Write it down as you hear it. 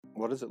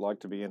What is it like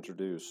to be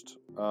introduced?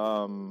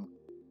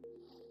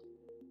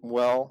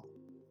 Well,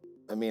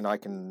 I mean, I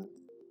can,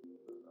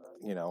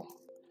 you know,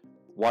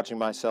 watching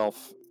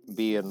myself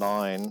be a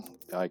 9,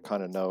 I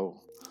kind of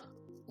know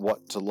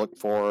what to look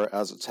for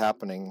as it's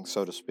happening,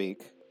 so to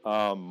speak.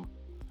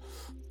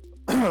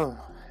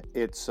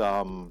 It's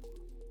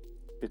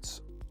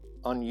it's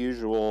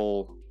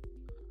unusual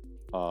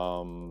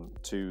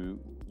to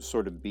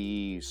sort of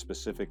be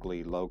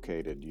specifically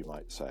located, you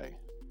might say.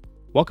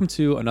 Welcome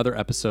to another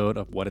episode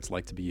of What It's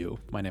Like to Be You.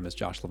 My name is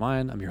Josh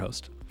Levine. I'm your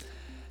host.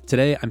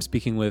 Today, I'm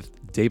speaking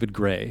with David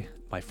Gray,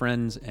 my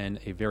friend and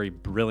a very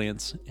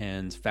brilliant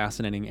and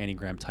fascinating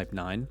Enneagram Type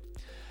 9.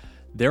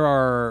 There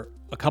are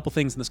a couple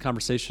things in this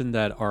conversation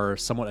that are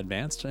somewhat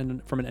advanced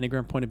from an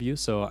Enneagram point of view,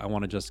 so I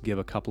want to just give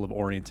a couple of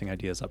orienting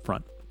ideas up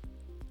front.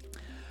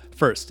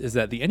 First is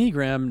that the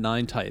Enneagram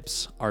 9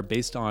 types are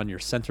based on your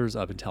centers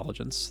of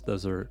intelligence.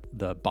 Those are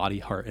the body,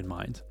 heart, and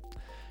mind.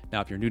 Now,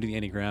 if you're new to the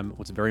Enneagram,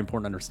 what's very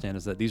important to understand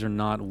is that these are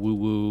not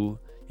woo-woo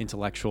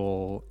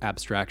intellectual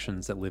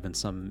abstractions that live in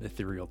some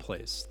ethereal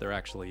place. They're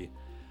actually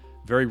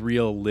very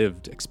real,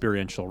 lived,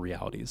 experiential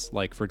realities.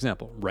 Like, for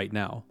example, right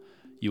now,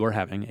 you are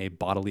having a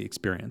bodily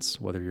experience,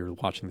 whether you're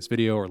watching this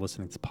video or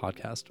listening to the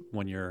podcast.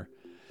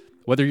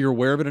 Whether you're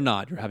aware of it or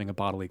not, you're having a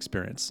bodily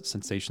experience.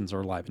 Sensations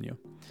are alive in you.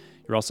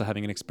 You're also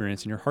having an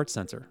experience in your heart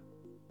center,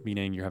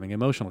 meaning you're having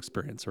an emotional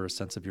experience or a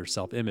sense of your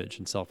self-image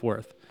and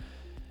self-worth.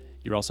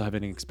 You're also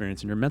having an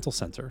experience in your mental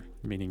center,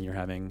 meaning you're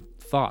having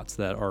thoughts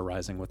that are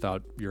arising with or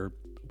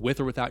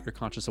without your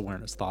conscious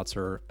awareness. Thoughts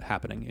are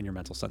happening in your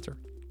mental center.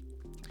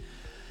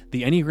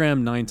 The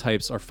Enneagram 9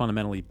 types are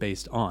fundamentally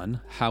based on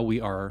how we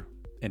are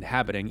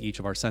inhabiting each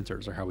of our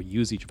centers or how we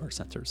use each of our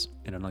centers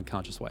in an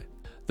unconscious way.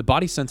 The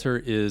body center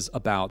is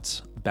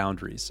about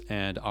boundaries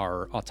and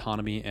our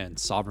autonomy and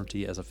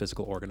sovereignty as a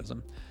physical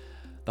organism.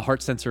 The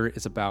heart center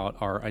is about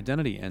our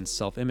identity and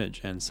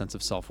self-image and sense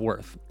of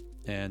self-worth,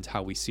 and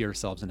how we see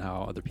ourselves and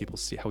how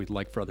we'd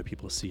like for other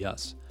people to see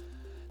us.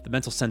 The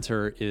mental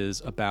center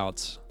is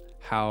about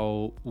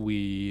how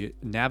we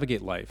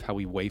navigate life, how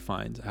we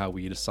wayfind, how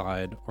we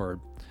decide or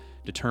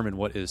determine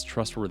what is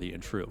trustworthy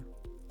and true.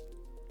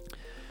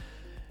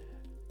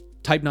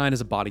 Type 9 is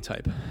a body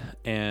type,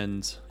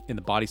 and in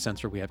the body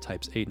center, we have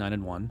types 8, 9,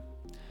 and 1.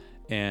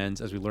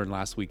 And as we learned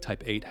last week,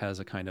 type 8 has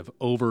a kind of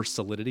over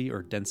solidity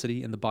or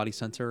density in the body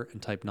center,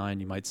 and type 9,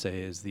 you might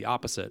say, is the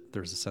opposite.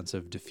 There's a sense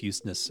of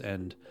diffuseness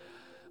and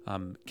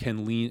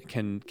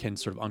can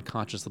sort of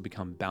unconsciously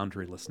become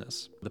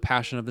boundarylessness. The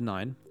passion of the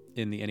 9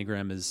 in the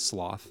Enneagram is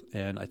sloth,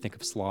 and I think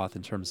of sloth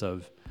as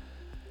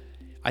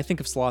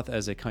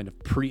a kind of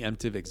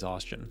preemptive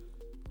exhaustion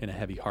in a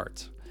heavy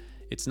heart.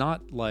 It's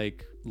not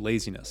like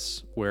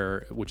laziness,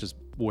 which is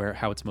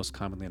how it's most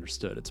commonly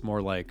understood. It's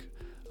more like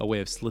a way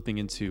of slipping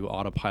into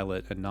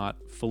autopilot and not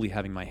fully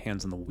having my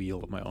hands on the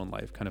wheel of my own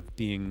life, kind of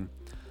being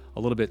a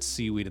little bit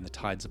seaweed in the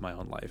tides of my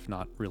own life,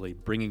 not really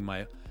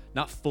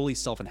not fully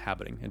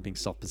self-inhabiting and being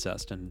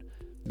self-possessed and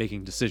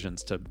making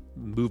decisions to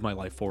move my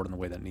life forward in the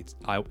way that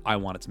I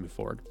want it to move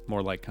forward,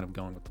 more like kind of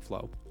going with the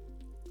flow.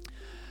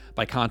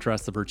 By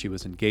contrast, the virtue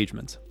is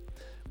engagement,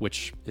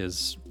 which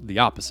is the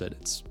opposite.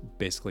 It's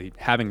basically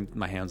having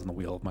my hands on the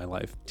wheel of my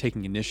life,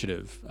 taking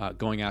initiative,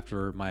 going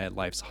after my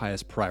life's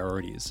highest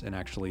priorities, and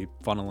actually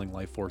funneling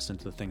life force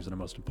into the things that are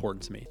most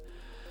important to me.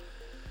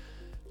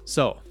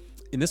 So,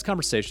 in this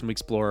conversation, we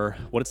explore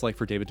what it's like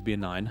for David to be a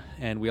 9,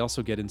 and we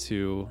also get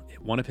into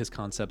one of his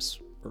concepts,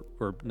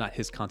 or not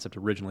his concept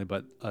originally,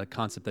 but a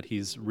concept that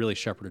he's really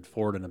shepherded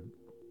forward in a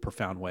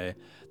profound way,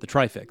 the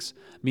trifix,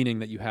 meaning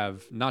that you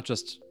have not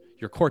just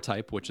your core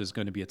type, which is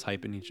going to be a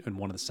type in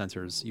one of the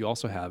centers. You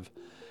also have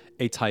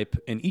a type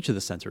in each of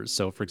the centers.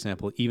 So, for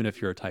example, even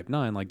if you're a type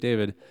 9 like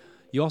David,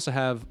 you also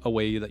have a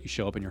way that you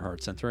show up in your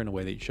heart center and a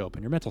way that you show up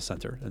in your mental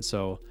center. And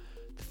so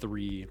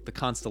the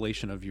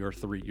constellation of your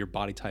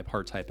body type,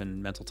 heart type,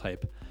 and mental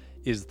type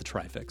is the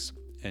trifix.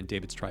 And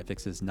David's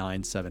trifix is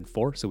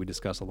 9-7-4. So we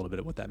discuss a little bit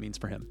of what that means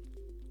for him.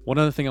 One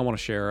other thing I want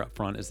to share up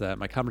front is that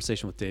my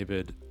conversation with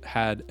David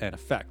had an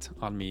effect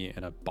on me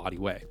in a body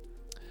way.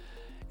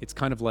 It's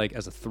kind of like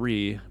as a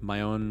 3,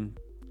 my own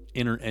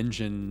inner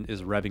engine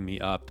is revving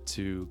me up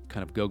to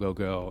kind of go, go,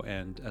 go.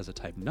 And as a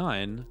type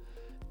 9,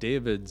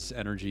 David's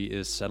energy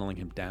is settling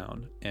him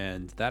down.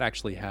 And that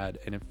actually had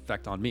an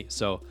effect on me.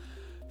 So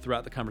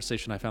throughout the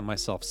conversation, I found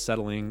myself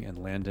settling and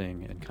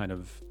landing and kind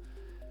of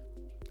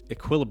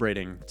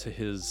equilibrating to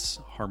his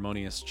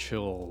harmonious,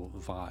 chill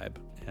vibe.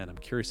 And I'm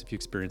curious if you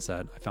experienced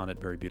that. I found it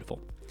very beautiful.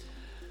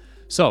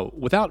 So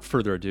without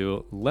further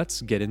ado,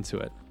 let's get into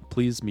it.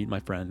 Please meet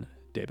my friend,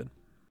 David.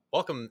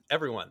 Welcome,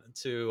 everyone,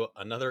 to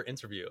another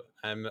interview.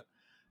 I'm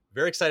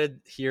very excited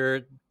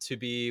here to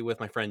be with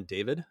my friend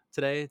David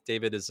today.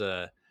 David has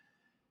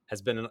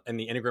been in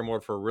the Enneagram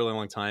world for a really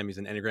long time. He's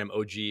an Enneagram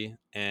OG,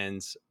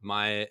 and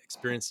my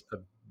experience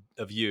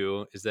of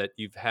you is that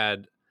you've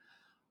had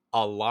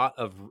a lot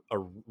of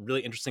really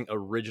interesting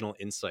original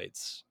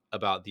insights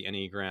about the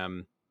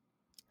Enneagram.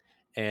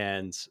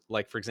 And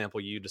like, for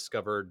example, you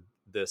discovered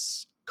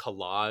this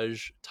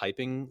collage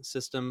typing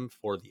system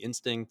for the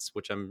instincts,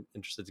 which I'm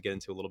interested to get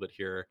into a little bit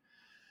here.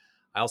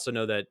 I also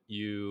know that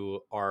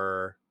you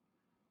are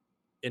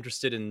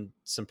interested in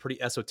some pretty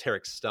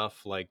esoteric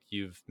stuff, like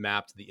you've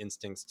mapped the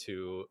instincts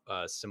to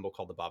a symbol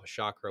called the Baba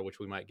Chakra, which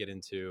we might get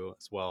into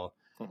as well.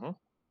 Mm-hmm.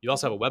 You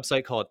also have a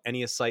website called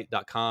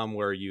enneasite.com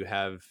where you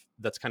have,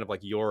 that's kind of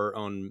like your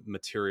own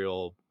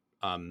material,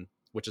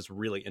 which is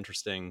really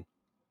interesting.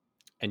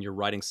 And your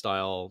writing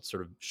style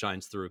sort of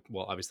shines through,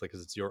 well, obviously,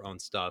 because it's your own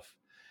stuff.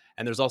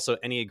 And there's also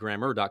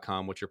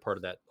enneagrammer.com, which you're part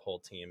of that whole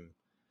team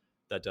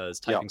that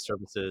does Yeah. typing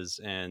services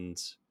and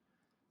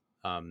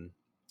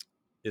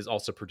is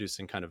also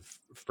producing kind of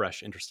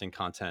fresh, interesting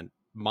content,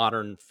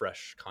 modern,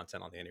 fresh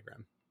content on the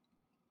Enneagram.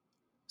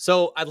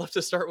 So I'd love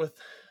to start with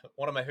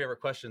one of my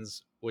favorite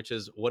questions, which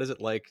is, what is it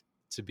like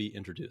to be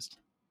introduced?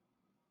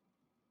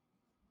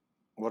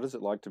 What is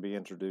it like to be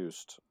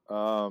introduced?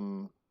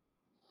 Well,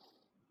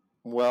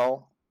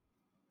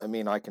 I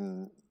mean, I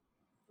can,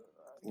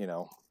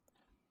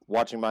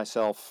 watching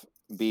myself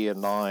be a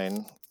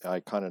 9, I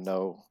kind of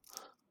know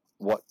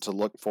what to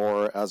look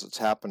for as it's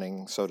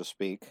happening, so to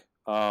speak.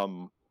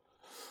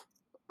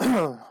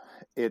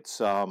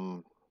 It's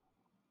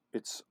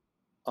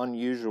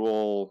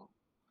unusual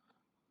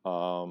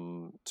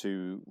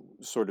to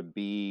sort of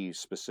be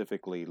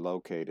specifically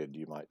located,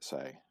 you might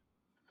say,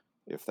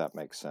 if that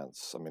makes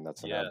sense. I mean,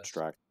 that's an Yes.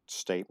 abstract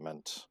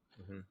statement,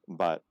 Mm-hmm.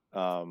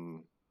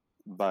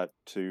 but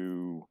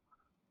to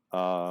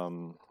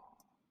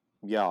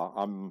yeah,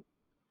 I'm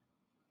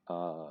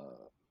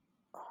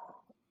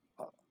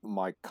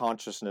my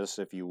consciousness,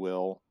 if you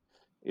will,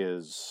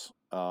 is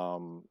I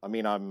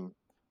mean,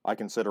 I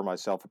consider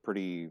myself a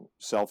pretty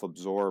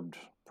self-absorbed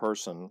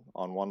person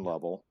on one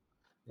level,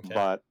 Okay.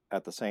 but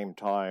at the same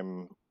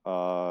time,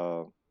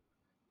 I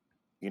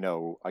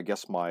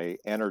guess my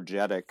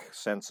energetic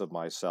sense of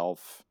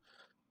myself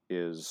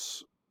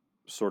is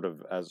sort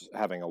of as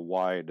having a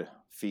wide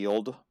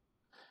field,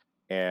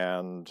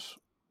 and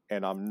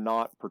I'm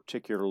not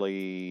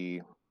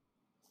particularly,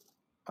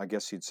 I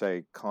guess you'd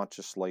say,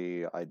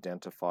 consciously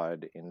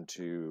identified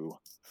into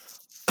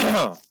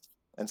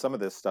and some of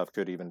this stuff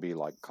could even be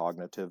like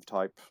cognitive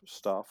type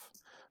stuff,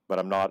 but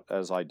I'm not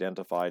as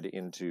identified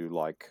into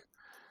like,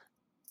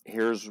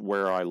 here's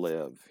where I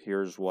live,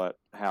 here's what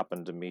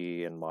happened to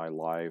me in my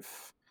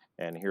life,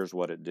 and here's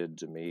what it did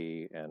to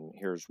me, and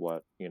here's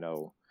what,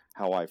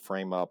 how I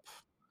frame up,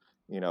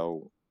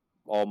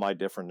 all my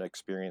different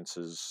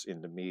experiences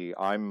into me.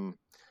 I'm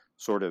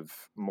sort of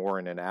more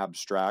in an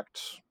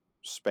abstract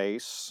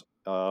space,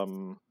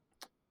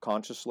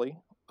 consciously,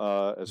 as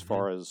Mm-hmm.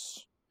 far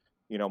as,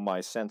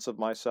 my sense of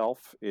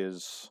myself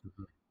is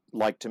Mm-hmm.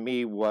 like, to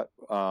me,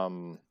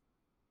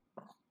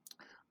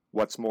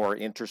 what's more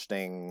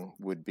interesting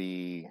would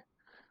be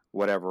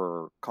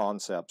whatever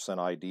concepts and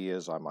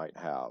ideas I might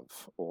have,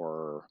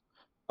 or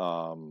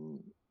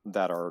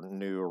that are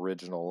new,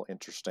 original,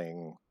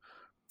 interesting,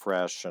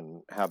 fresh,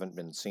 and haven't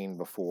been seen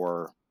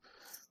before.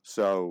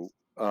 So,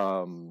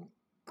 and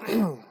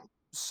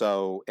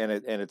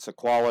it's a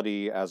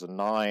quality as a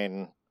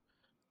 9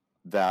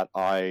 that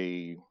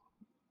I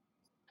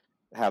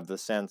have the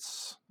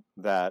sense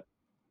that,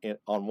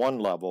 on one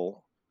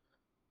level,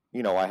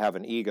 I have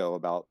an ego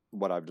about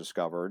what I've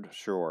discovered,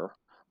 sure,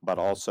 but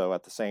Mm-hmm. also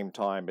at the same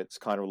time, it's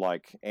kind of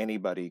like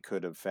anybody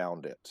could have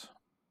found it.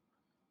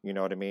 You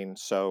know what I mean?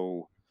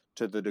 So,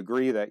 to the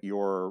degree that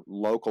you're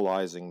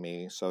localizing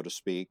me, so to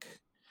speak,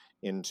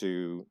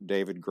 into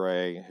David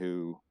Gray,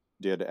 who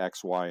did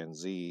X, Y, and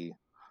Z,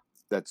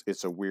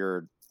 it's a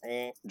weird,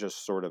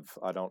 just sort of,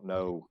 I don't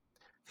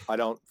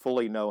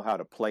fully know how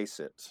to place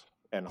it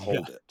and Yeah.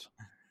 hold it.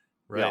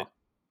 Right.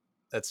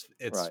 Yeah. It's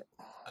Right.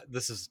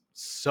 This is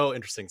so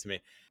interesting to me.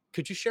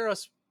 Could you share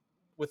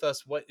with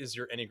us what is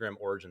your Enneagram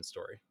origin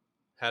story?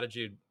 How did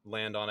you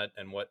land on it,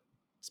 and what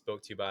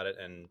spoke to you about it?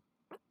 And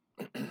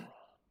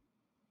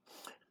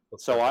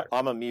let's So start there.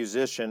 I'm a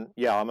musician.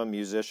 Yeah, I'm a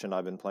musician.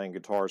 I've been playing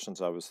guitar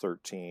since I was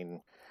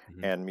 13,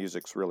 Mm-hmm. and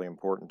music's really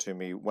important to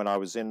me. When I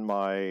was in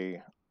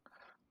my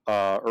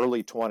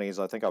early 20s,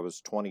 I think I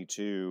was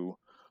 22,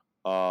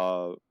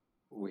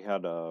 we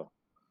had a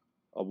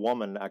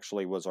woman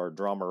actually was our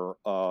drummer,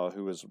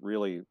 who was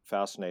really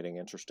fascinating,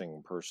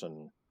 interesting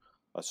person,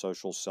 a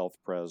social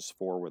self-pres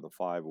 4 with a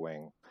 5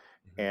 wing.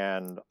 Mm-hmm.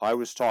 And I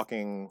was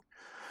talking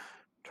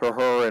to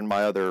her and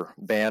my other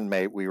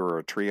bandmate, we were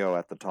a trio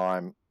at the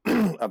time,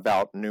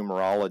 about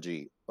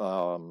numerology.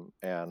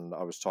 And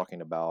I was talking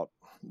about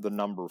the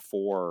number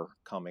 4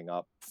 coming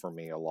up for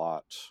me a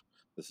lot.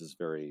 This is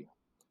very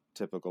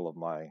typical of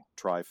my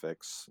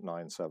trifix,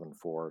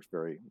 974. It's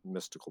very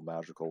mystical,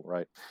 magical,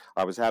 right?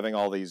 I was having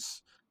all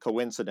these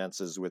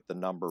coincidences with the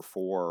number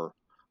 4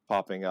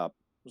 popping up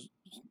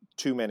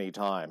too many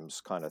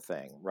times, kind of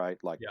thing, right?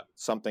 Like, Yeah.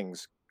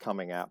 something's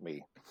coming at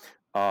me,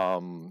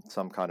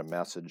 some kind of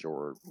message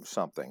or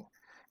something.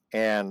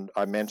 And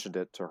I mentioned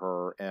it to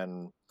her,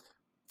 and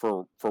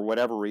for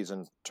whatever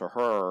reason, to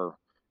her,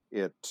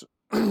 it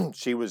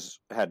she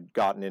had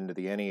gotten into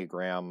the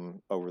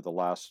Enneagram over the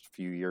last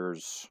few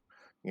years.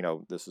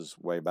 This is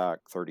way back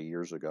 30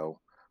 years ago.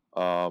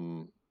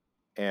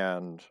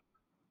 And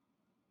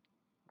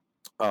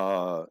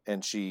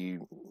she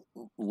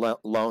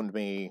loaned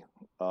me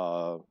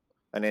an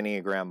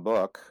Enneagram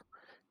book,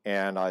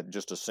 and I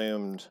just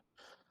assumed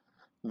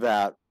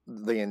that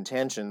the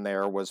intention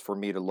there was for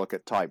me to look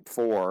at type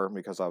 4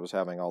 because I was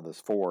having all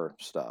this 4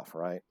 stuff,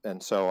 right?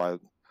 And so I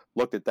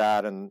looked at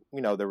that, and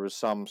there was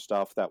some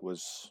stuff that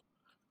was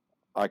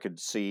I could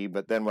see,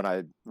 but then when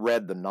I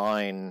read the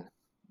 9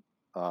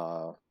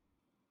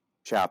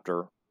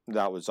 chapter,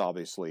 that was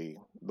obviously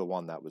the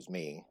one that was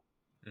me.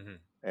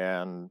 Mm-hmm.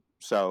 And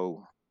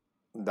so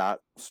that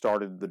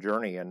started the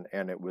journey, and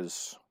it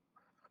was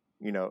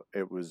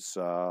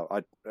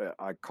I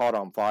caught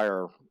on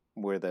fire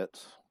with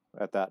it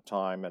at that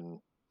time, and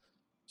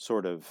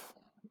sort of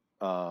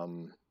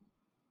found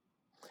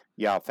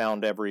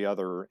every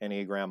other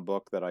Enneagram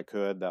book that I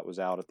could that was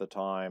out at the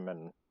time,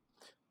 and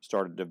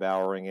started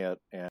devouring it.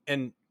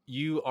 And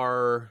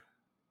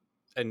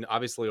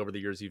obviously over the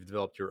years you've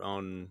developed your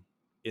own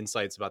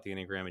insights about the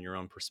Enneagram and your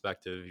own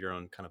perspective, your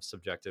own kind of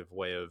subjective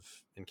way of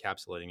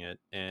encapsulating it.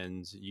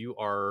 And you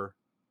are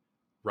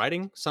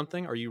writing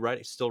something. Are you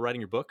still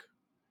writing your book?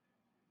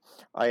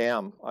 I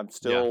am. I'm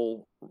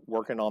still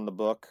working on the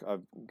book.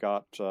 I've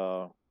got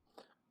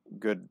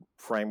good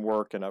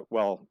framework, and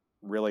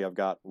really I've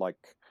got like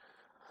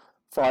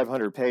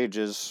 500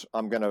 pages.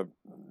 I'm going to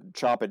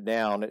chop it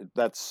down.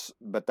 That's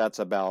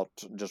about,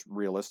 just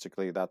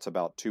realistically, that's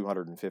about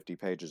 250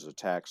 pages of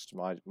text.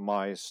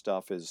 My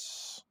stuff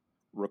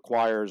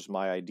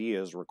my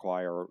ideas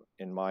require,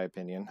 in my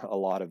opinion, a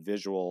lot of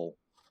visual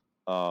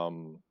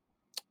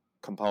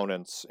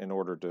components in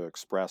order to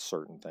express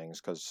certain things,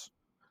 because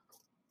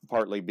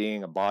partly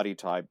being a body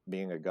type,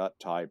 being a gut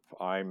type,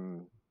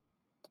 some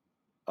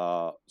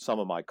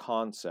of my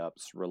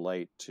concepts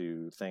relate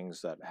to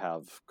things that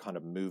have kind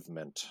of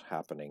movement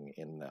happening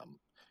in them,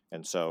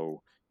 and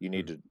so you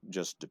need to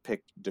just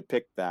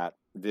depict that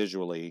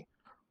visually,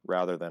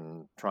 rather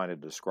than trying to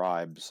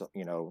describe,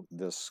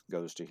 this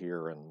goes to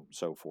here and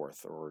so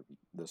forth, or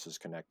this is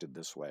connected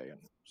this way and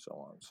so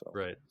on. So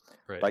right.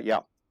 But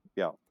yeah.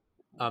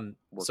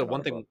 So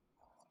one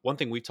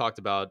thing we talked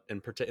about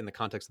in the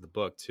context of the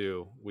book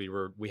too,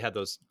 we had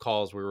those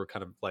calls. We were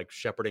kind of like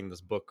shepherding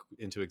this book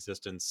into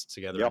existence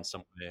together in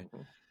some way.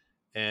 Mm-hmm.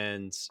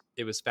 And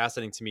it was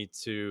fascinating to me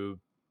to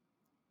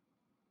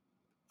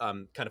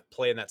kind of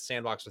play in that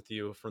sandbox with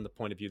you from the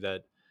point of view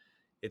that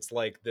it's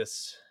like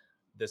this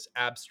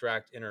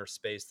abstract inner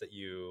space that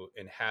you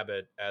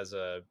inhabit as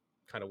a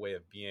kind of way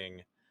of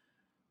being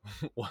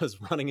was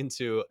running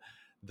into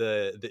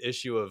the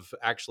issue of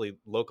actually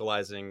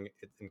localizing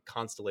it and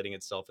constellating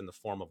itself in the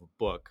form of a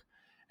book.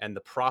 And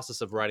the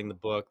process of writing the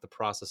book, the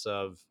process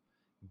of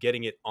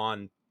getting it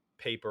on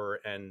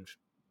paper and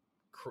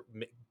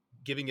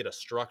giving it a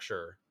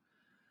structure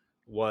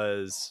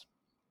was,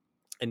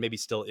 and maybe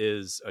still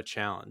is, a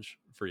challenge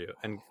for you.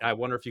 And I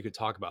wonder if you could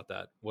talk about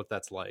that, what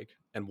that's like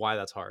and why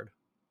that's hard.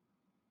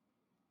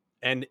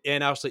 And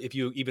actually, if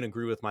you even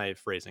agree with my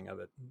phrasing of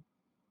it,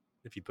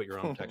 if you put your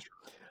own texture.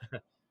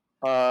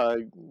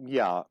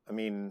 Yeah, I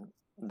mean,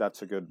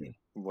 that's a good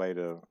way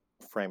to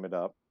frame it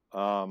up.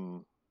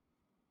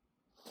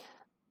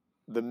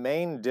 The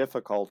main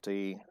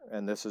difficulty,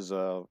 and this is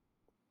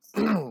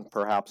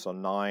perhaps a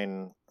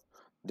 9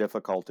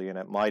 difficulty, and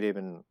I might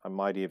even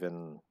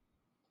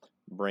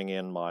bring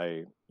in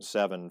my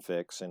 7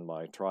 fix and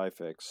my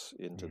trifix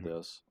into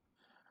this.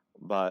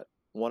 But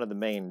one of the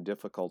main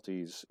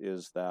difficulties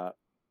is that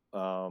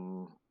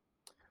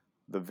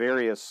the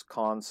various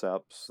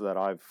concepts that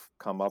I've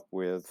come up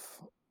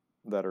with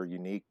that are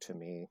unique to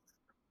me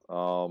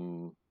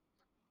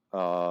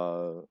are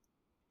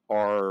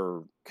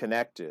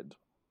connected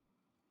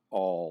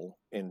all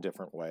in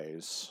different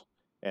ways,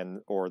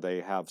 or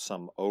they have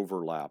some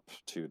overlap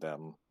to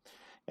them.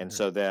 And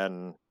so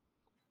then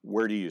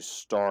where do you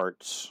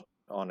start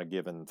on a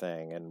given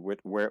thing, and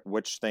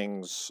which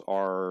things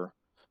are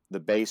the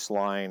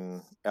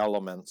baseline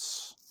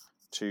elements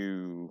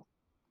to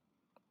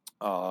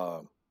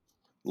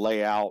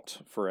lay out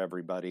for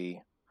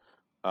everybody,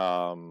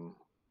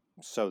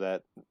 so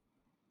that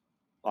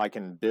I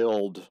can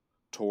build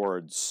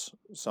towards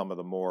some of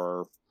the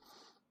more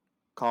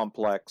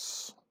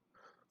complex,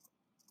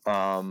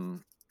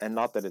 and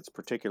not that it's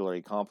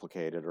particularly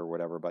complicated or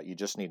whatever, but you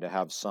just need to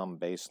have some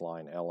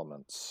baseline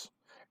elements.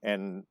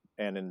 And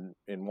in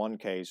one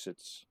case,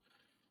 it's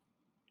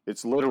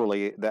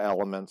literally the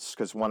elements,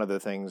 because one of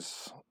the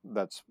things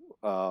that's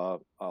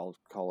I'll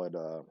call it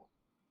a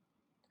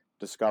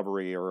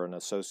discovery or an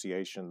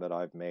association that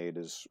I've made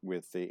is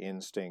with the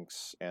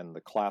instincts and the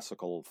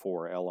classical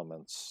 4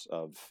 elements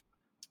of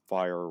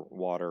fire,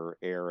 water,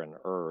 air, and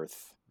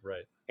earth.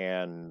 Right.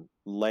 And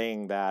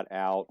laying that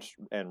out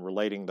and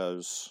relating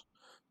those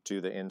to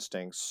the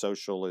instincts.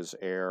 Social is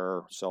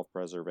air,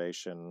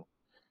 self-preservation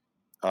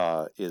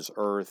is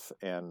earth,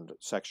 and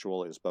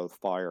sexual is both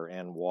fire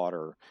and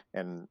water.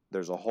 And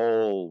there's a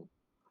whole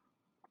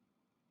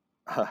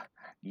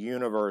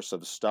universe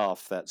of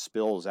stuff that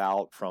spills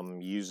out from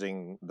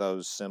using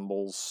those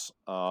symbols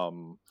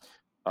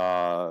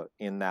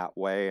in that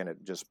way, and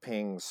it just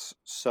pings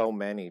so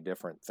many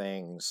different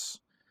things,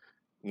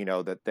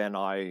 that then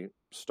I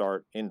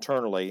start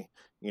internally,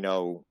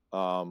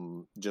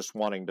 just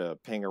wanting to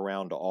ping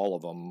around to all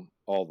of them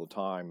all the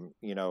time,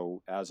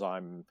 as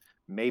I'm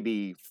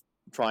maybe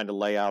trying to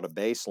lay out a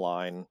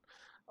baseline,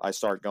 I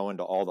start going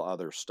to all the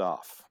other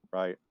stuff,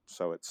 right?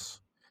 So it's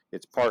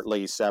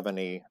partly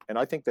 70, and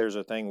I think there's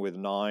a thing with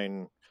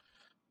 9.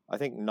 I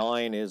think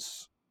 9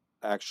 is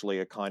actually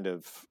a kind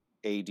of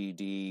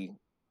ADD,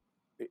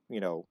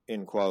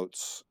 in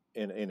quotes,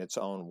 in its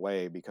own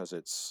way, because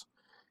it's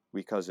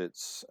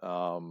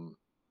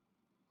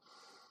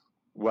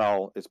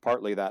well, it's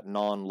partly that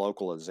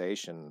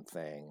non-localization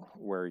thing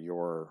where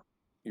you're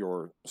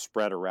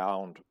spread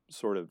around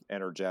sort of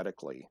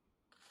energetically.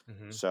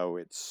 Mm-hmm.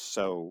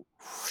 So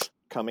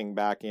coming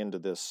back into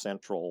this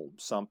central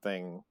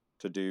something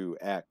to do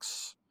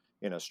X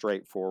in a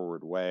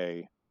straightforward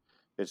way,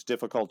 it's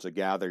difficult to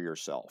gather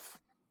yourself.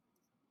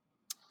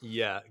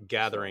 Yeah,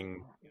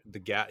 gathering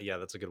yeah,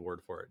 that's a good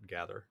word for it,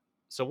 gather.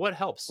 So what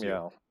helps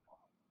you?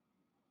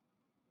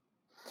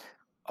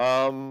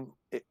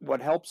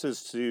 What helps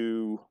is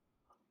to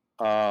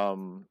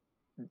um,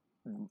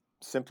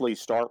 simply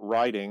start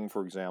writing,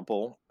 for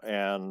example,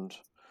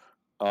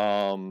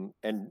 um,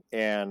 and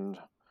and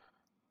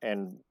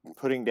and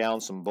putting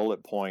down some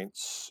bullet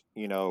points,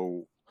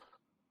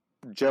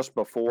 just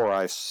before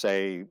I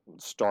say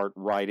start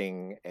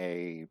writing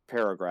a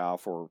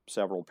paragraph or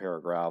several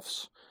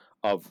paragraphs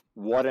of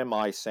what am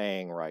I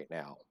saying right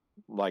now?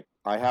 Like,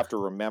 I have to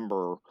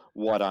remember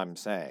what I'm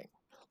saying,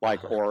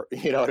 like, or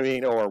you know what I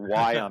mean, or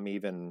why I'm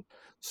even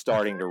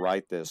starting to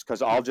write this,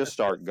 because I'll just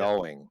start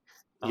going.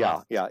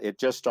 Uh-huh. Yeah, it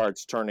just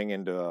starts turning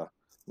into a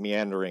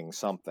meandering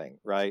something,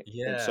 right?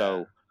 And Yeah.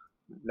 so,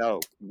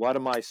 no, what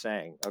am I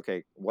saying?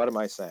 Okay, what am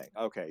I saying?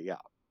 Okay, yeah,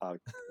 uh,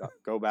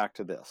 go back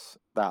to this,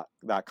 that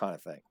kind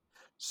of thing.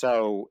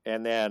 So,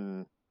 and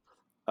then,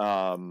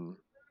 I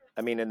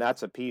mean, and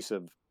that's a piece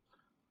of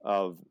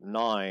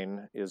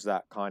 9, is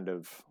that kind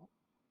of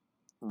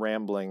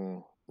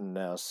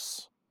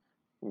ramblingness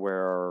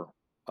where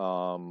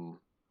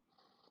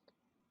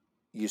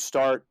you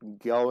start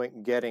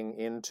getting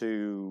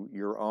into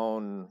your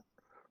own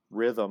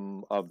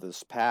rhythm of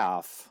this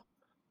path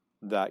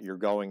that you're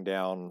going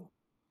down,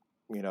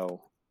 you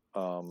know,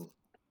 um,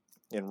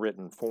 in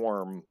written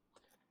form,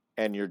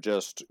 and you're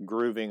just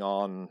grooving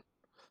on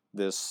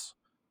this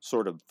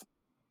sort of,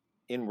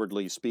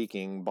 inwardly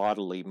speaking,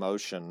 bodily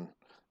motion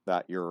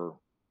that you're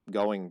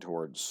going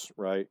towards,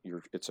 right?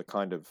 It's a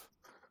kind of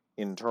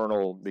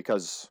internal,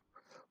 because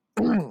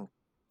I'm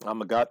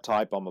a gut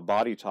type, I'm a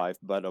body type,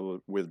 but a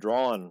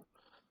withdrawn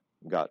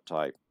gut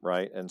type,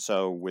 right? And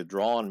so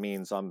withdrawn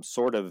means I'm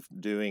sort of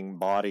doing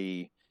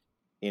body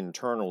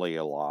internally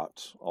a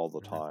lot all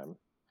the Mm-hmm. time,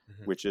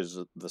 Mm-hmm. which is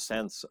the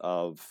sense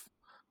of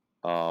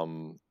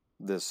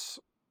this,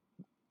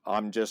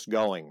 I'm just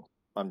going.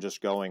 I'm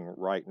just going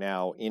right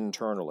now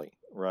internally,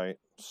 right?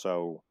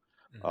 So,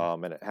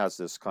 Mm-hmm. and it has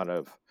this kind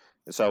of,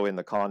 so in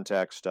the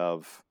context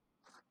of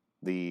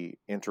the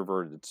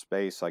introverted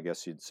space, I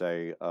guess you'd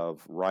say,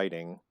 of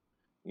writing,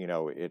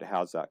 it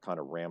has that kind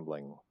of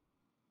rambling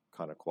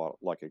kind of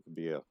like it could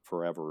be a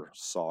forever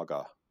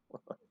saga.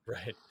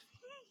 Right.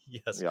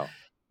 Yes. Yeah,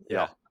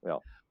 yeah, Yeah.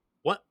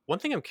 yeah. One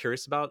thing I'm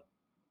curious about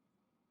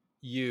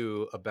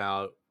you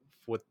about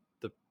what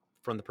the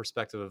from the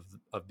perspective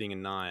of being a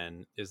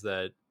 9 is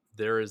that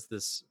there is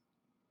this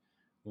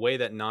way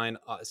that 9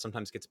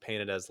 sometimes gets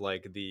painted as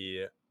like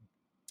the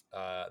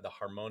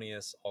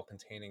harmonious, all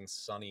containing,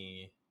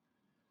 sunny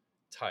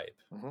type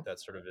Mm-hmm, that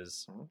sort of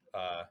is mm-hmm,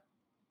 uh,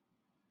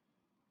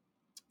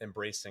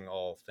 embracing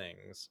all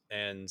things.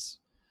 And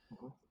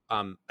mm-hmm,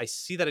 I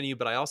see that in you,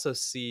 but I also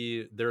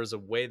see there's a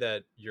way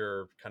that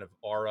your kind of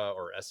aura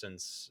or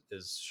essence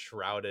is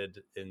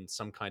shrouded in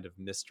some kind of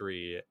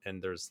mystery.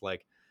 And there's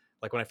like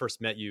when I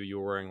first met you, you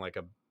were wearing like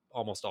a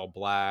almost all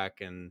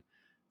black, and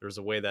there's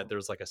a way that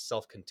there's like a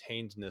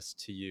self-containedness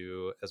to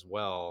you as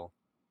well.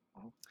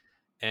 mm-hmm,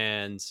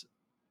 And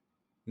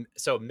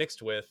so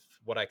mixed with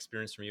what I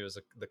experienced from you is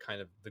the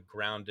kind of the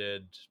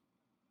grounded,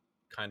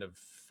 kind of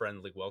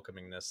friendly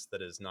welcomingness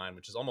that is 9,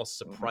 which is almost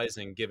mm-hmm,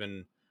 surprising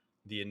given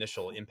the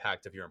initial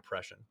impact of your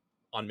impression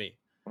on me.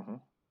 mm-hmm.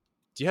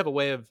 Do you have a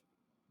way of,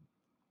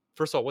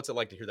 first of all, what's it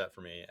like to hear that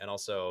from me? And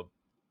also,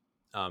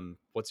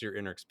 what's your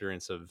inner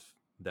experience of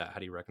that? How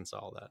do you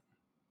reconcile that?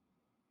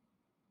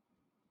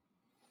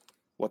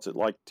 What's it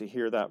like to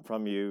hear that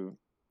from you?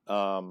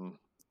 Um,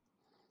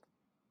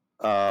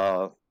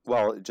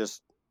 well,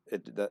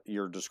 that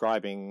you're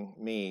describing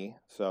me,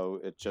 so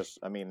it just,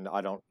 I mean,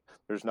 I don't,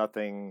 there's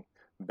nothing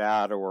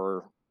bad,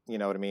 or, you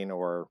know what I mean,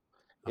 or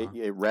Uh-huh.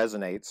 it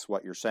resonates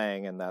what you're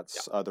saying, and Yeah.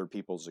 that's other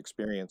people's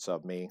experience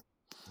of me.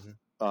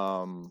 Mm-hmm.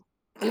 Um,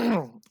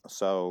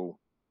 so,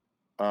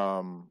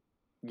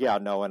 yeah,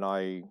 no, and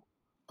I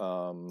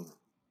um,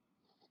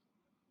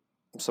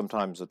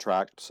 sometimes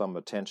attract some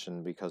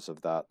attention because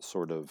of that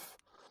sort of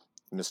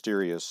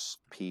mysterious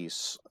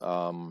piece.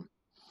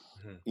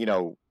 Mm-hmm.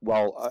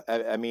 Well,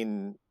 I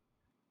mean,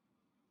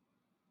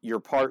 you're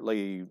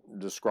partly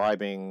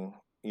describing,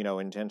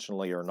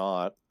 intentionally or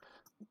not,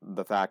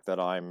 the fact that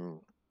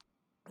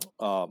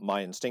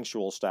my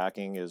instinctual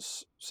stacking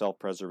is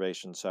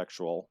self-preservation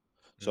sexual,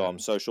 so I'm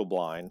social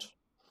blind.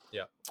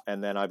 Yeah.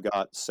 And then I've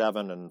got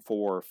 7 and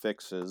 4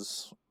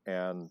 fixes,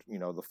 and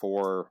the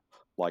 4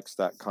 likes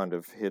that kind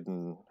of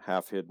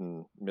half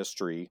hidden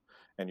mystery,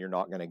 and you're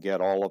not going to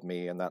get all of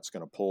me, and that's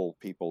going to pull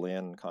people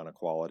in kind of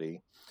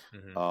quality.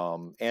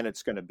 And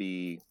it's going to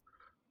be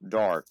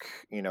dark,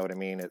 you know what I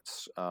mean?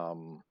 It's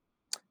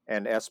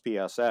and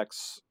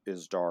SPSX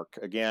is dark,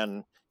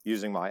 again,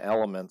 using my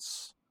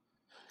elements.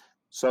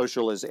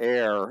 Social is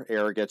air.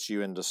 Air gets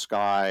you into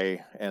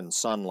sky and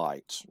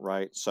sunlight,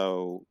 right?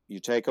 So you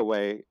take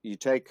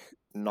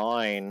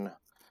 9,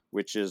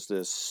 which is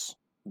this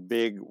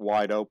big,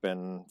 wide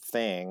open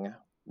thing,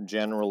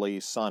 generally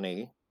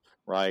sunny,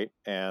 right?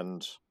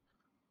 And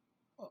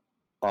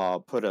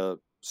put a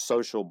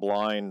social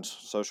blind,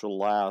 social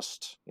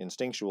last,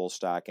 instinctual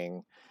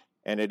stacking,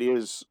 and it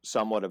is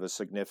somewhat of a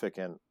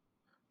significantly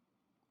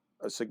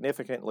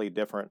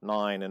different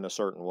 9 in a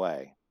certain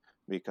way,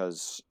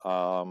 because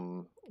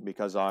I'm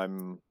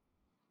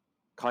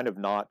kind of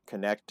not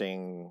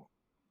connecting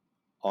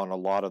on a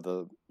lot of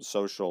the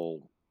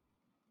social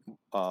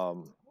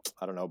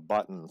I don't know,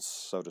 buttons,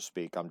 so to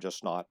speak. I'm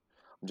just not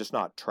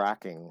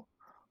tracking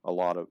a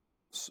lot of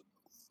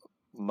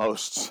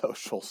most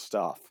social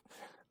stuff.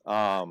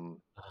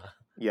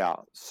 Yeah,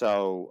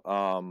 so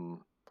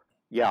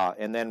yeah,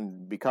 and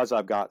then because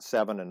I've got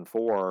 7 and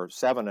 4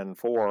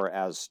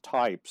 as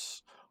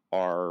types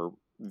are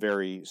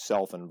very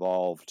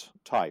self-involved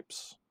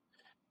types.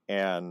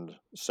 And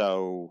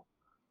so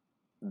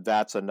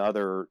that's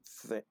another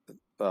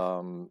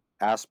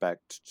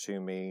aspect to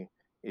me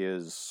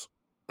is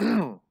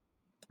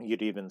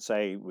you'd even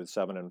say with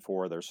 7 and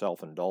 4 they're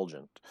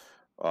self-indulgent,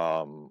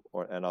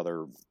 and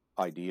other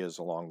ideas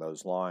along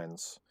those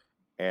lines,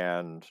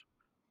 and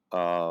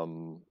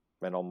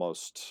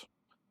almost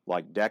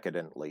like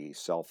decadently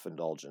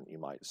self-indulgent, you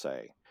might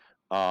say.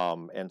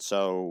 And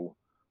so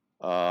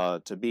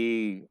to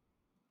be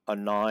a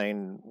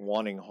 9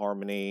 wanting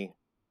harmony,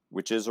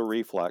 which is a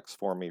reflex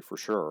for me for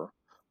sure,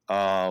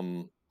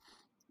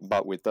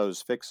 but with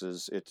those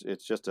fixes,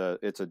 it's just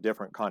a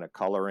different kind of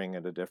coloring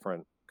and a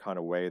different kind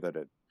of way that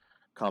it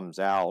comes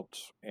out,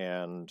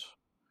 and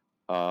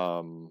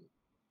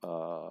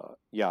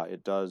yeah,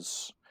 it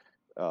does.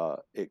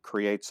 It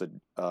creates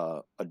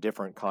a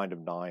different kind of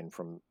 9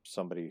 from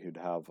somebody who'd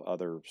have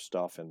other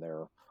stuff in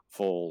their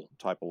full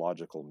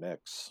typological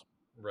mix.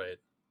 Right.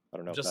 I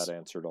don't know if that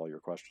answered all your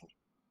questions.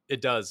 It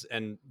does.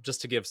 And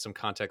just to give some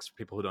context for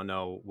people who don't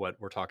know what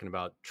we're talking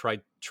about, try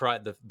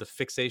the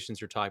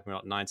fixations you're talking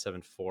about,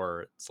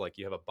 974. It's like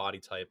you have a body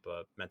type,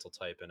 a mental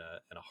type, and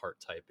a heart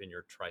type in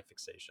your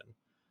trifixation.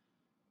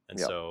 And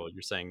so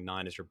you're saying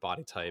 9 is your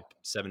body type,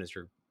 7 is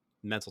your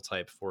mental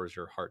type, 4 is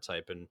your heart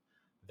type, and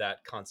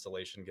that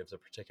constellation gives a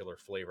particular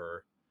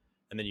flavor.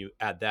 And then you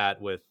add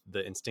that with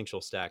the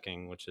instinctual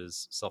stacking, which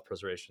is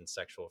self-preservation,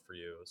 sexual for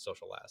you,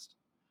 social last.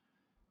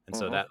 And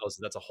so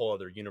that's a whole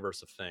other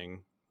universe of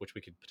thing, which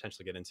we could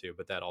potentially get into,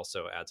 but that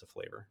also adds a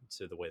flavor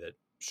to the way that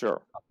a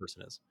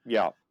person is.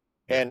 Yeah.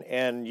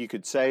 And you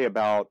could say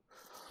about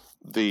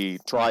the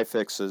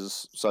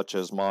trifixes, such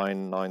as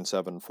mine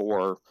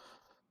 974,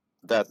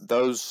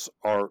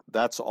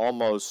 that's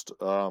almost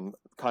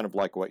kind of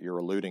like what you're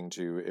alluding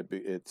to.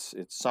 It's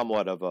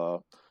somewhat of a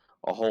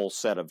whole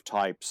set of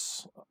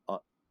types,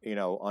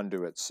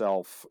 unto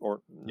itself,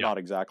 or not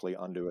exactly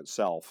unto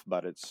itself,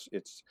 but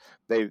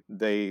they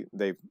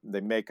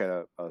make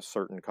a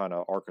certain kind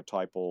of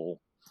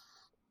archetypal.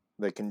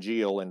 They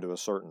congeal into a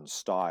certain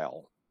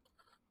style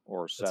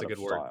or set of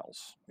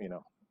styles.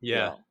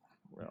 Yeah.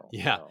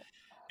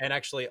 And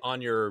actually,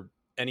 on your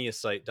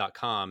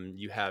enneasite.com,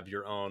 you have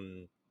your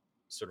own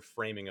sort of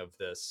framing of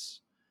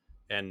this,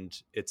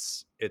 and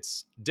it's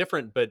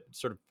different, but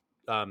sort of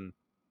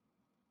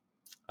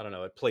I don't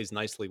know, it plays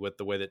nicely with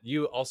the way that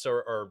you also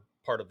are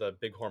part of the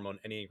Big Hormone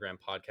Enneagram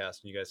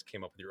podcast, and you guys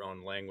came up with your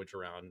own language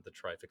around the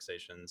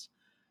trifixations,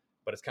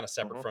 but it's kind of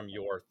separate from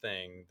your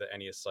thing, the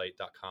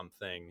enneasite.com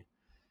thing.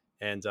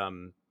 And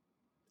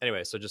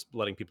anyway, so just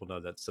letting people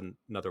know that's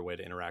another way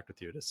to interact with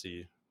you, to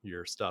see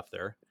your stuff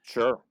there.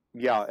 Sure.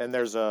 Yeah, and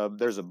there's a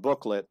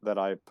booklet that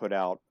I put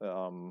out.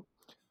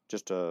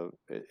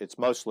 It's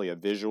mostly a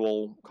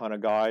visual kind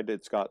of guide.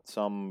 It's got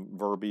some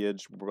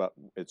verbiage, but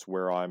it's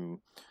where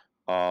I'm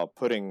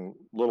putting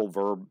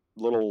little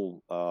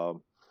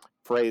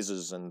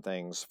phrases and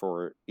things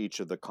for each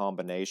of the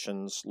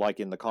combinations. Like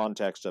in the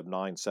context of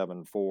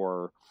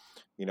 974,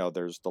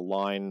 there's the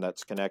line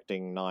that's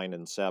connecting 9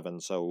 and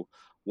 7. So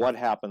what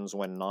happens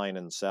when 9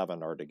 and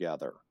 7 are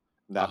together?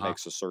 That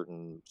makes a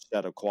certain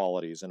set of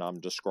qualities, and I'm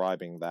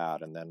describing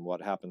that. And then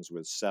what happens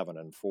with 7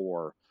 and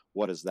 4?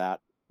 What does that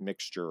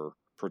mixture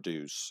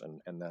produce?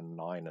 And then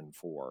 9 and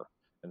 4,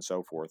 and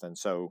so forth. And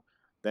so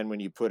then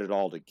when you put it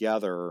all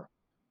together,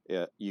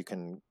 you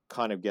can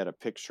kind of get a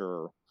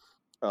picture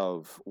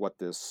of what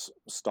this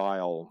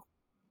style,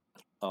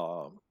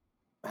 how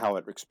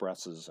it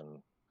expresses,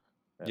 and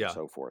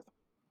so forth.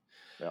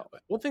 Yeah.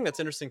 One thing that's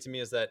interesting to me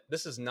is that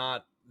this is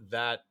not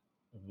that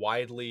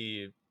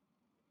widely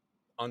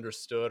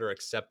understood or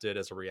accepted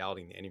as a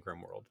reality in the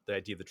Enneagram world, the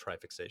idea of the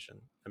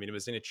trifixation. I mean, it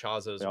was in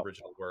Ichazo's Yeah.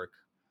 original work,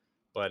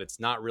 but it's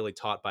not really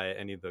taught by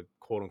any of the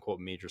quote unquote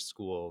major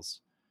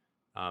schools.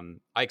 I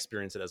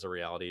experience it as a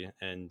reality,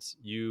 and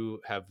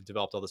you have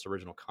developed all this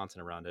original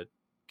content around it.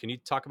 Can you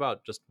talk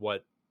about just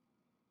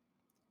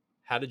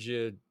how did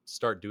you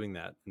start doing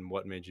that, and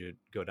what made you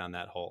go down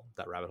that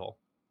rabbit hole?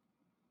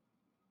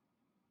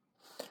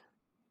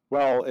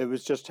 Well, it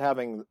was just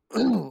having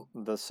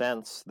the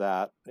sense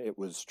that it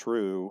was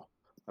true.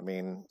 I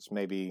mean, it's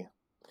maybe,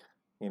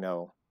 you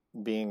know,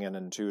 being an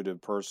intuitive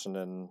person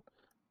and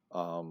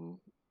um,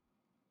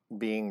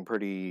 being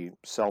pretty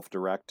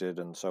self-directed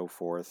and so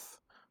forth.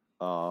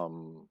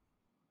 Um,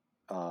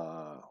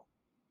 uh,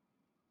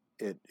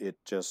 it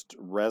just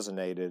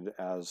resonated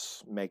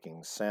as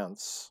making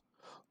sense.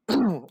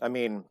 I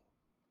mean,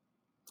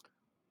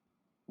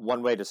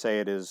 one way to say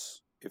it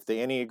is if the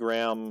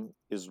Enneagram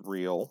is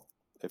real,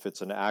 if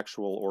it's an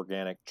actual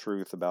organic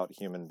truth about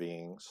human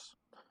beings,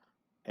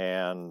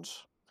 and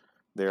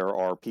there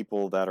are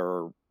people that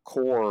are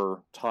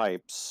core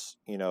types,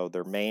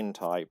 their main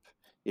type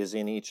is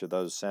in each of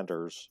those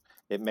centers,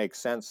 it makes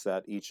sense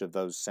that each of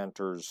those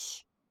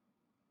centers,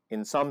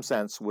 in some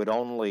sense, would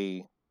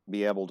only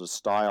be able to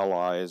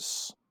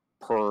stylize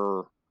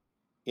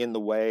in the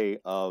way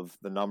of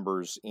the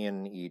numbers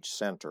in each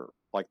center.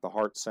 Like the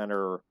heart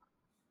center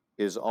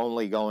is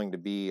only going to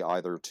be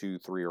either 2,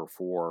 3, or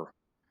 4,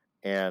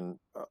 and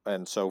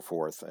so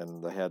forth,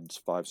 and the head's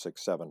 5,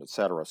 6, 7,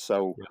 etc.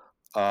 So,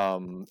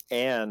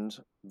 and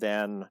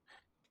then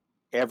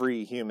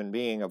every human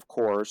being, of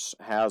course,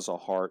 has a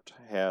heart,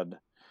 head,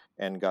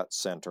 and gut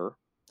center,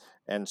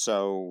 and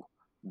so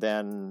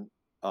then,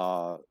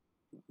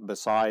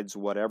 besides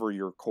whatever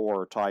your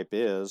core type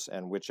is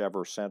and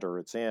whichever center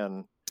it's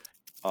in,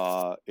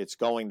 it's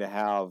going to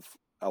have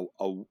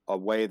a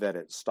way that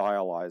it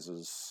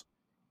stylizes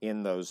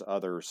in those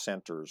other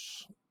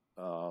centers,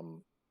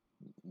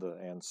 the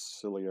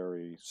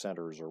ancillary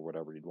centers or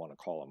whatever you'd want to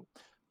call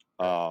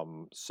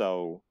them.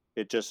 So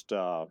it just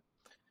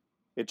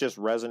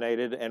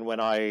resonated, and when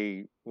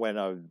I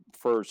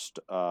first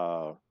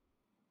heard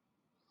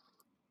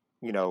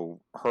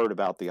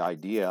about the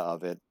idea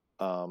of it,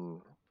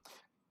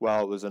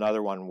 well, it was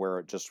another one where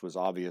it just was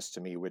obvious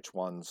to me which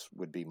ones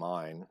would be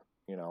mine.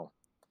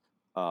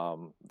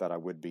 That I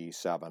would be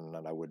 7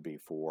 and I would be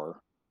 4.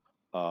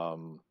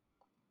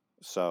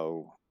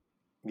 So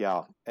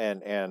yeah,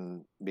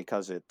 and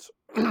because it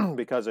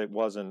because it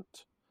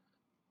wasn't,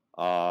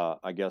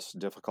 I guess,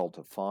 difficult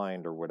to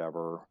find or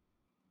whatever,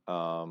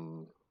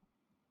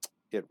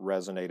 it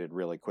resonated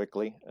really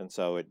quickly, and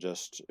so it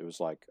was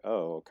like,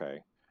 oh,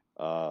 okay,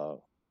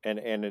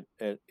 and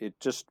it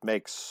just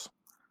makes,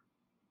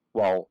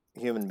 well,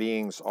 human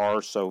beings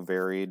are so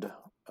varied.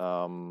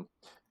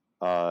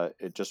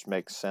 It just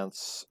makes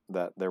sense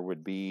that there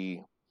would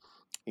be,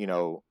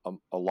 a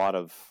lot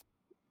of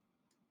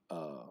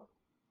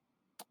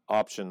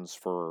options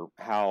for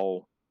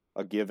how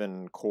a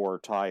given core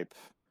type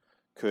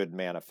could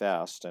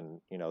manifest,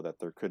 and that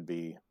there could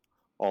be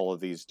all of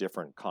these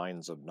different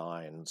kinds of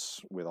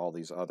 9s with all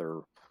these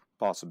other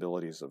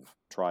possibilities of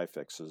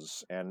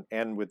trifixes,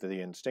 and with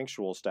the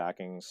instinctual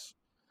stackings,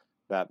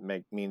 that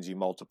means you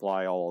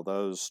multiply all of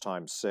those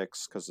times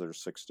 6, because there's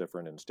 6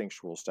 different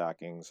instinctual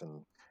stackings,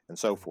 and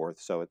so forth.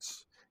 So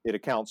it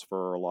accounts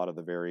for a lot of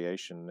the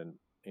variation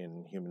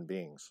in human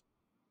beings.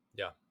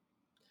 Yeah.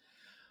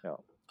 Yeah.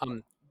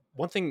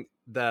 One thing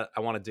that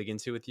I want to dig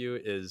into with you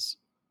is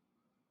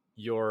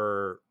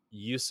your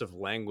use of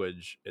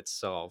language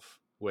itself,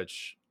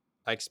 which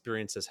I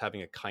experience as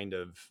having a kind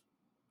of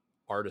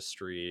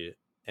artistry.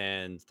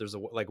 And there's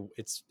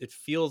it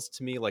feels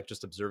to me like,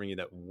 just observing you,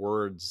 that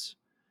words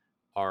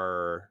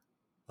are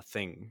a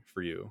thing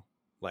for you,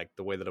 like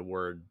the way that a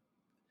word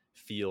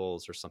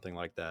feels or something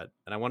like that.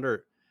 And I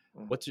wonder,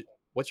 what's your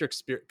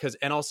experience?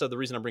 And also the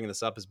reason I'm bringing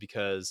this up is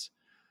because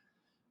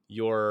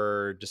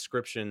your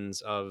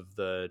descriptions of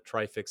the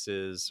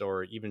trifixes,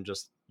 or even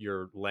just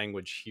your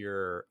language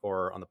here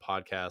or on the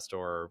podcast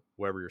or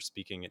wherever you're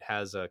speaking, it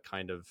has a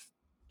kind of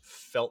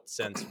felt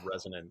sense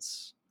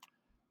resonance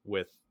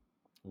with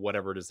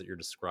whatever it is that you're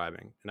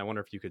describing. And I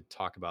wonder if you could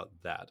talk about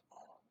that.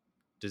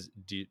 Do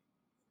you,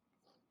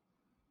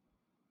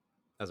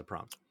 as a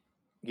prompt?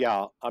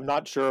 Yeah, I'm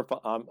not sure if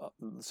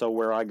so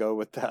where I go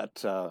with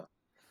that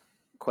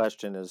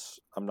question is,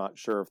 I'm not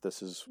sure if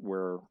this is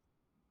where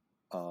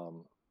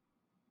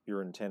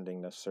you're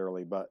intending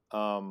necessarily, but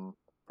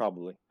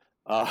probably.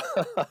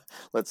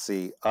 Let's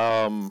see.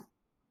 Well,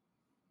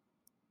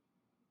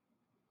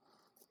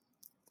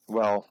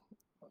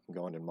 I'm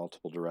going in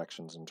multiple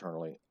directions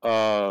internally.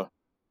 First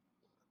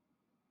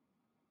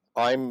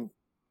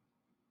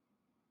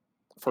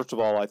of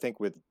all, I think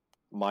with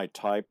my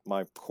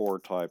core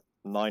type,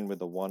 9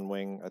 with a 1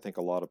 wing, I think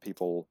a lot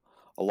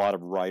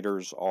of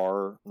writers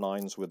are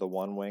 9s with a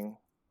 1 wing.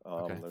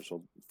 Okay. There's a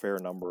fair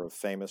number of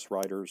famous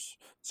writers.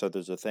 So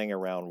there's a thing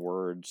around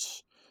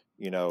words,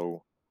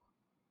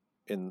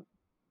 in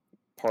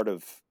part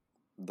of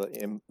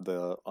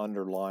the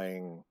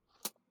underlying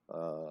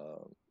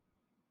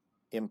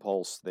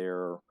impulse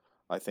there,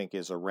 I think,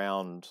 is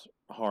around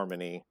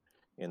harmony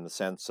in the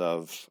sense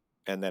of,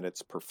 and then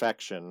it's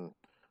perfection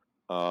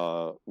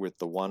with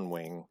the one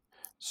wing.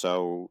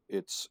 So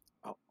it's,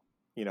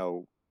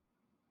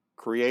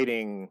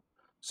 creating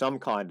some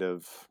kind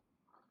of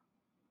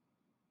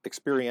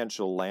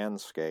experiential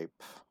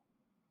landscape,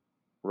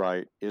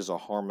 right, is a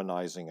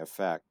harmonizing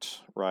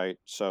effect, right?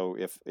 So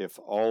if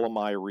all of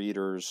my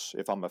readers,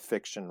 if I'm a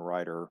fiction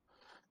writer,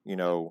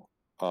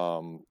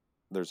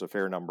 there's a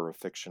fair number of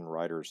fiction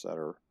writers that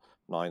are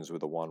nines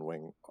with a one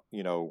wing.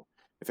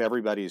 If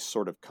everybody's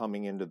sort of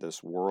coming into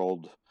this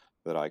world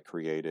that I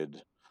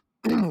created,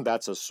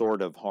 that's a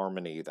sort of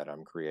harmony that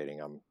I'm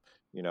creating.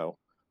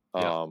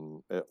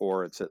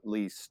 Or it's at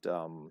least,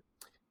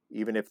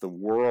 even if the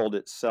world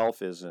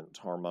itself isn't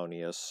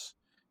harmonious,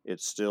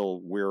 it's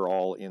still, we're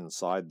all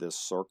inside this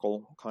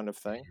circle kind of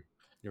thing.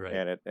 You're right.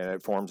 And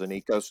it forms an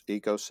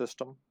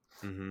ecosystem.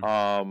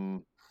 Mm-hmm.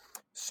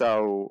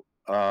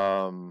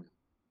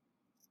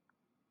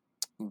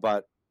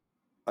 But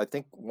I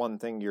think one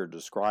thing you're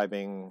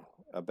describing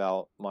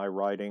about my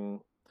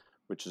writing,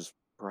 which is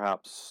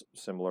perhaps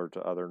similar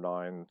to other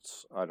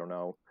nines, I don't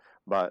know,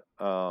 but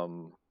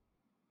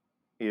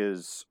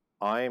is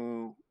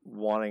I'm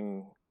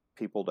wanting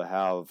people to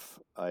have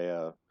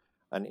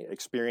an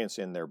experience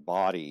in their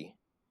body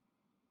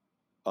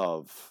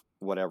of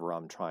whatever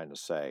I'm trying to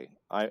say.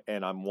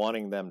 I'm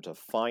wanting them to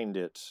find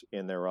it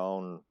in their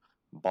own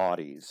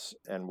bodies.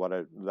 And what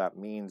that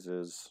means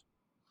is,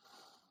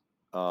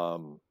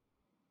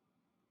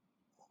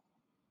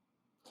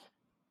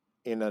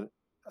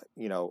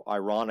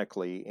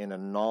 ironically, in a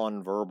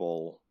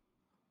nonverbal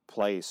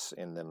place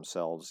in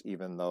themselves,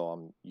 even though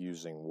I'm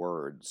using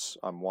words,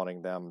 I'm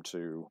wanting them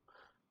to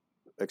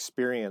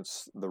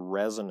experience the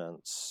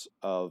resonance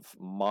of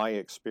my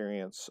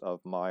experience of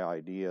my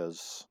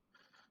ideas,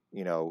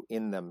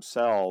 in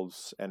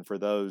themselves. And for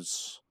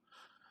those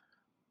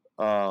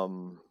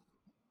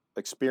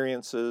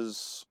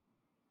experiences,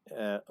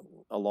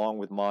 along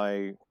with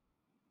my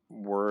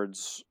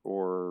words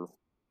or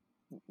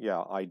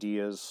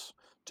ideas,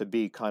 to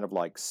be kind of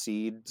like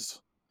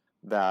seeds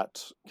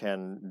that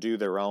can do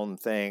their own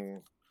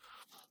thing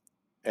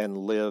and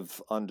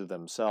live unto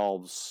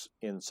themselves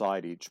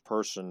inside each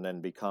person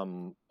and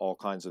become all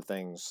kinds of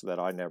things that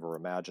I never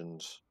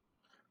imagined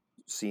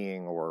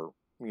seeing, or,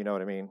 you know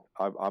what I mean?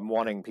 I'm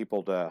wanting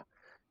people to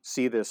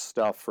see this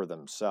stuff for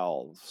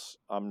themselves.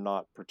 I'm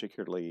not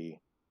particularly,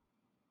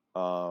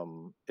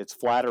 it's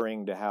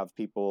flattering to have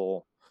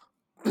people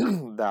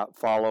that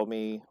follow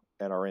me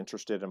and are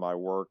interested in my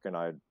work, and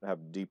I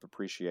have deep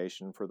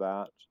appreciation for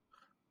that.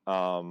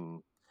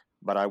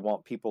 But I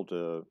want people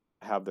to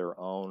have their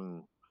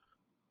own,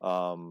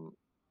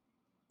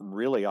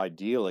 really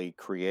ideally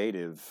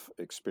creative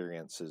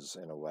experiences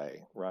in a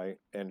way, right?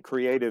 And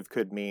creative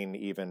could mean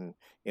even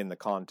in the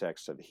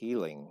context of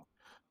healing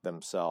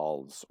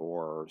themselves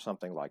or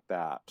something like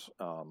that,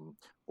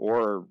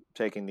 or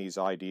taking these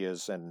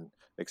ideas and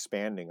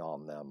expanding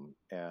on them.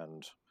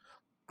 And,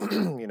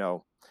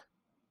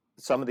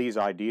 some of these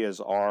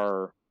ideas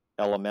are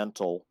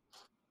elemental,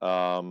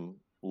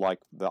 like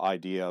the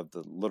idea of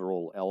the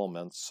literal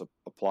elements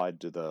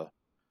applied to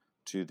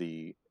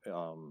the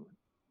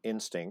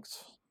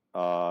instincts,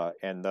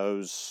 and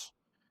those,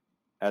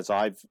 as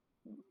I've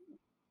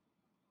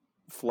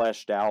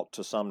fleshed out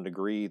to some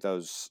degree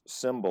those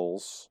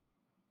symbols,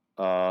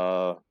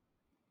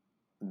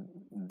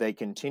 they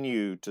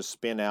continue to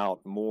spin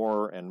out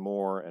more and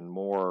more and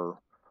more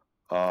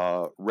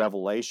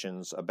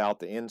revelations about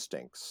the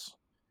instincts.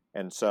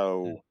 And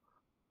so,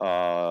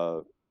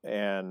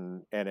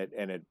 and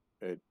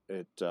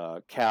it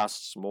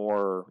casts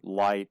more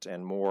light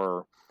and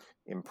more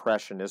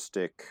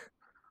impressionistic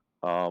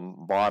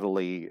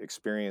bodily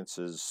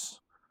experiences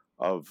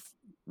of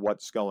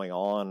what's going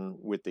on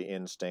with the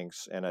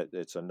instincts, and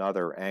it's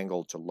another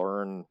angle to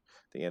learn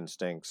the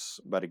instincts.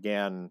 But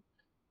again,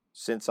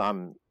 since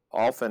I'm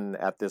often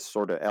at this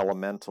sort of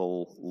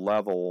elemental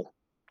level,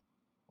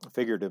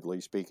 figuratively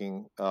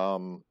speaking,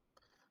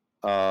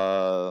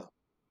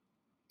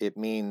 it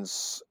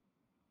means,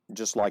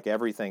 just like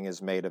everything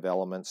is made of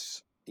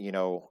elements,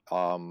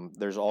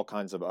 there's all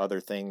kinds of other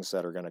things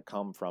that are going to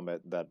come from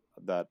it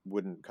that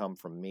wouldn't come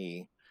from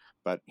me.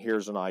 But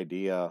here's an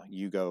idea,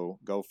 you go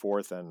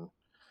forth and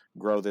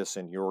grow this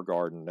in your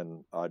garden,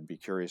 and I'd be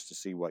curious to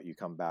see what you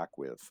come back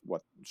with,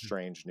 what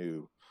strange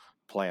new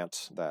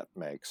plant that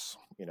makes.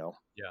 Yeah.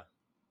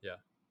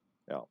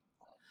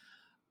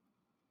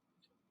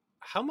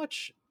 How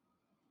much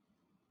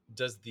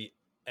does the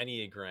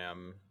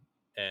Enneagram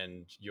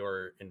and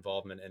your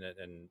involvement in it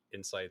and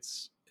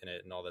insights in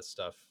it and all this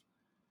stuff,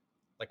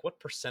 like what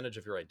percentage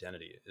of your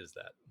identity is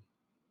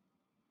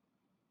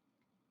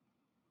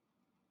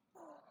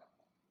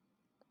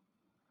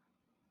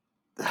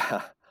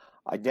that?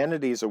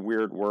 Identity is a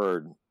weird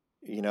word,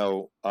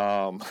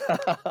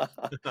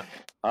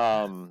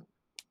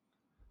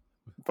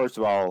 first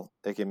of all,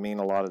 it can mean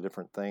a lot of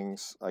different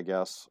things, I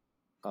guess.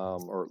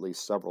 or at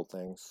least several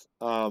things.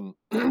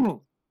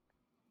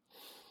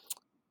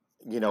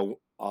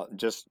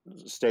 Just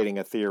stating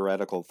a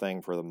theoretical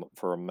thing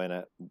for a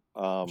minute.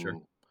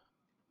 Sure.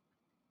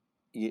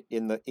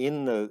 In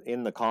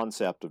the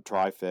concept of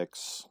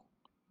trifix,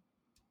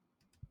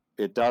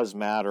 it does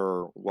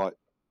matter what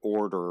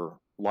order.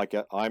 Like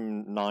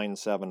I'm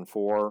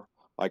 974,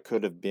 I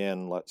could have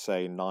been, let's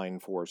say,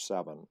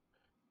 947,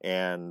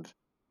 and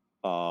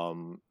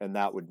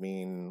that would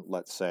mean,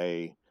 let's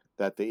say,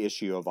 that the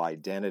issue of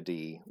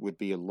identity would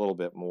be a little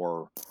bit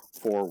more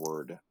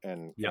forward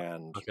and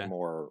Yep. Okay.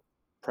 more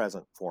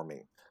present for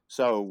me.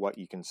 So what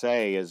you can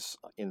say is,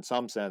 in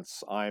some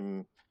sense,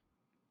 I'm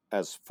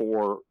as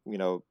for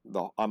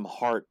I'm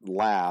heart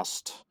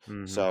last,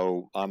 Mm-hmm.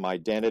 so I'm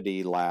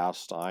identity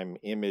last, I'm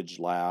image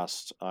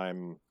last, I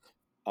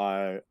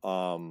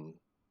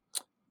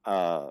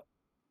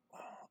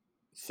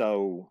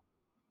so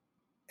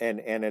and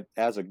it,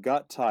 as a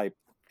gut type,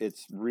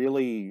 it's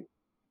really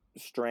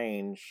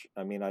strange.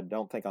 I mean, I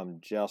don't think I'm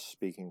just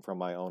speaking from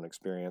my own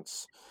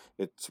experience.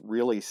 It's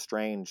really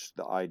strange,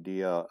 the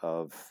idea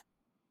of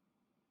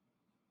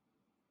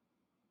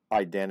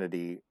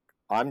identity.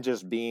 I'm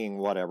just being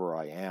whatever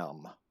I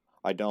am.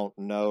 I don't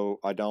know,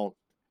 I don't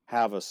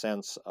have a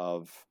sense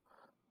of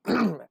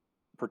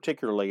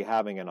particularly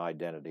having an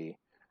identity.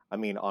 I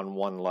mean, on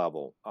one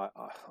level,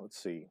 let's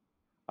see.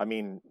 I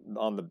mean,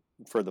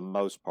 for the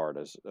most part,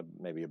 is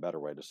maybe a better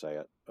way to say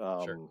it.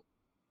 Sure.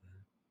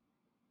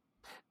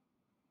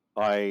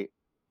 I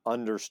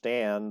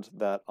understand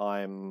that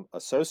I'm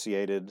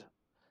associated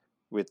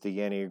with the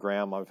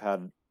Enneagram. I've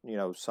had,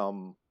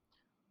 some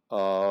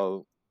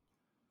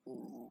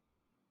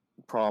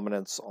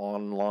prominence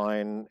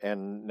online,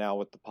 and now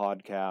with the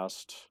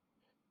podcast,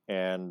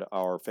 and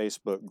our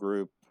Facebook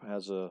group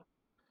has a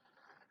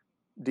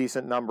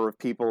decent number of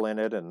people in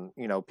it, and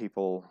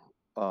people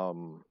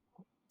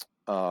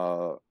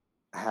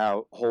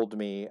hold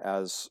me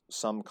as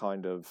some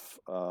kind of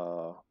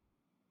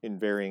in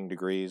varying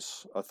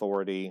degrees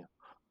authority.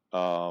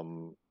 I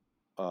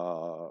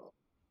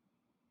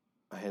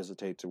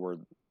hesitate to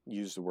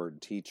use the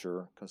word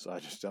teacher, because I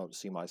just don't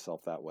see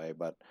myself that way,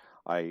 but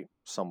I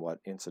somewhat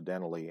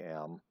incidentally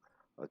am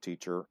a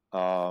teacher.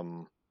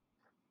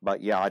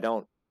 But yeah, I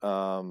don't.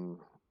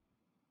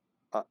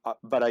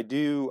 But I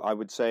do. I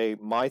would say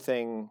my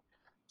thing.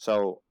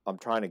 So I'm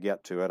trying to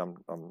get to it.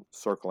 I'm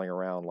circling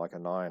around like a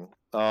 9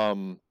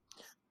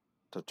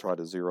 to try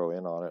to zero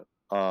in on it.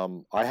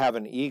 I have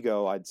an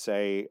ego, I'd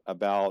say,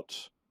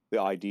 about the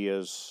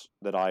ideas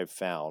that I've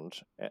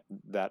found,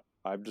 that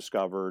I've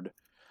discovered,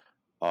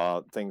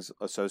 things,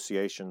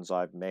 associations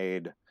I've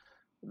made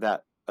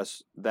that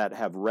that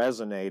have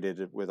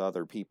resonated with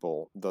other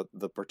people.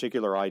 The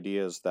particular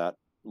ideas that,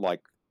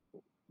 like,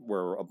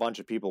 where a bunch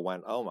of people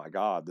went, "Oh my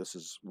God, this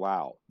is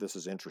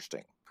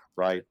interesting,"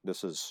 right?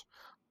 This is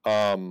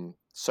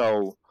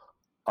so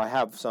I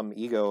have some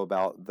ego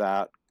about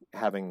that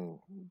having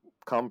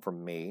come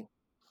from me.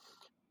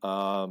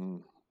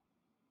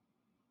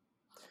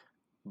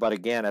 But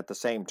again, at the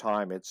same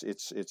time,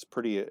 it's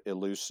pretty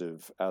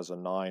elusive as a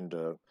 9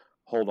 to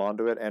hold on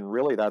to it. And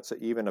really, that's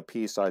even a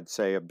piece, I'd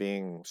say, of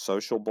being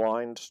social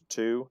blind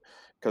too,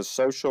 because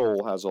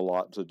social has a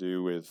lot to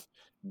do with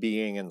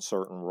being in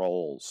certain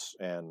roles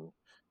and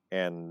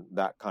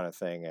that kind of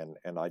thing,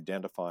 and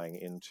identifying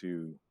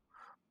into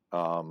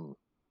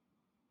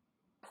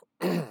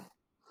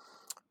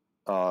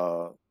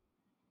uh,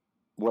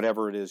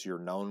 whatever it is you're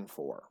known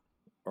for,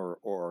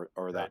 or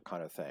Right. that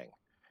kind of thing.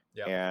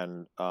 Yeah.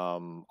 And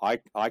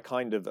I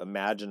kind of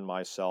imagine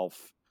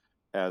myself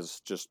as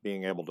just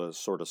being able to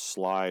sort of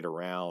slide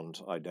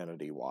around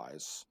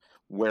identity-wise,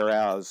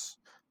 whereas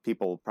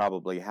people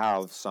probably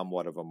have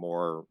somewhat of a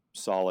more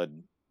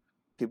solid.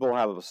 People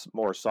have a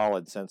more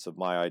solid sense of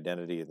my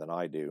identity than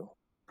I do,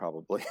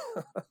 probably.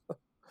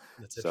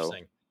 That's So,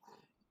 interesting.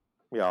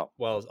 yeah.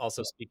 Well,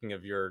 also speaking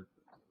of your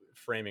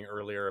framing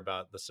earlier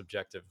about the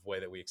subjective way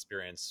that we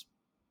experience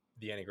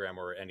the Enneagram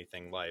or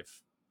anything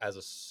life, as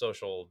a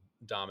social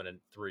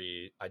dominant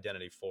 3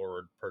 identity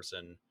forward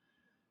person,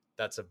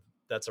 that's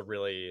a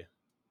really,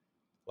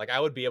 like, I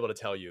would be able to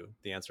tell you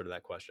the answer to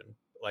that question.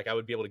 Like, I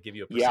would be able to give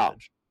you a Yeah.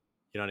 percentage.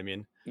 You know what I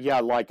mean? Yeah,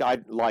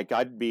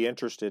 I'd be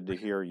interested to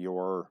hear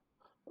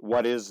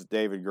what is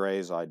David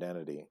Gray's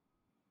identity?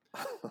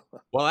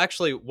 Well,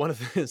 actually, one of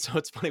the so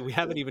it's funny, we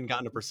haven't even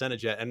gotten a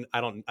percentage yet, and I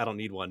don't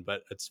need one,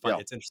 but it's fun. Yeah.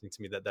 It's interesting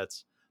to me that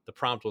that's the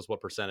prompt was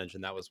what percentage,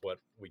 and that was what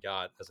we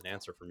got as an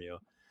answer from you.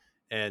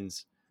 And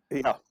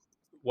Yeah.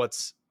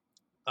 what's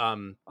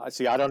I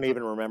see. I don't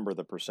even remember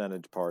the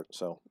percentage part.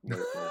 So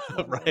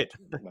right.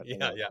 But Yeah,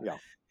 anyway, yeah. yeah.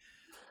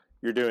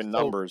 You're doing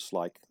So, numbers,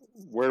 like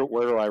where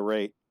do I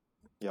rate?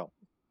 Yeah.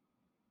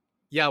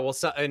 yeah, well,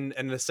 so, and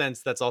in a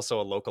sense, that's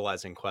also a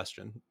localizing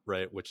question,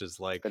 right? Which is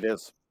like, It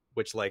is.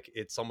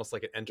 it's almost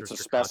like it It's enters a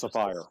your specifier.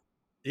 consciousness.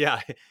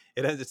 Yeah,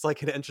 it's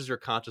like it enters your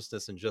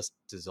consciousness and just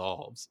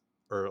dissolves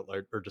or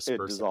It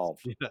disperses.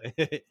 dissolves.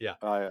 Yeah,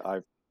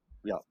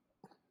 Yeah.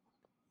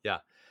 yeah.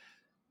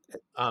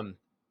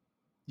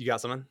 You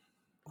got something?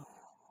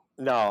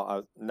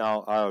 Yeah,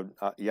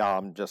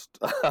 I'm just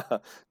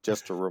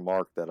just to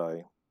remark that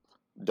I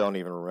don't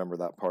even remember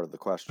that part of the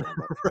question,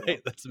 but yeah,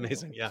 Right, that's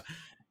amazing. Yeah,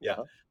 yeah.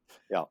 uh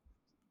yeah.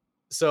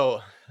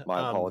 So, My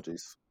um,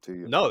 apologies to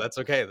you. no, that's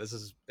okay.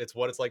 It's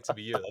what it's like to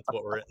be you.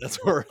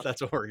 That's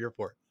what we're here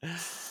for.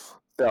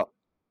 Yeah.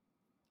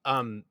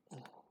 Um,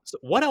 so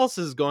what else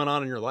is going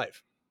on in your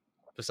life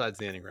besides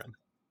the Enneagram?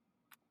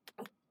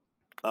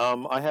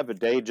 I have a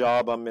day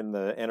job. I'm in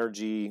the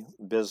energy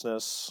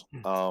business.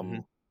 Hmm.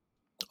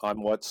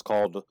 I'm what's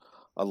called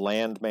a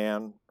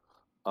landman,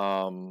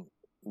 um,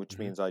 which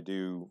Hmm. means I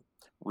do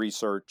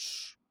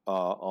research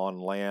on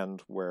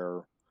land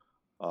where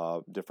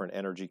different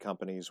energy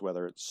companies,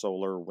 whether it's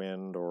solar,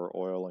 wind, or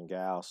oil and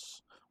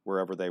gas,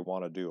 wherever they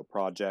want to do a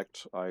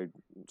project, I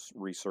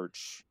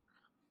research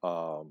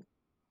um,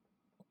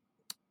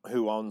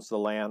 who owns the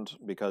land,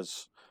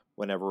 because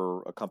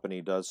whenever a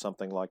company does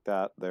something like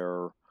that,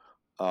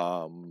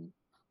 um,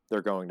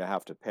 they're going to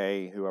have to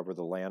pay whoever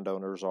the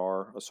landowners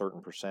are a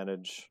certain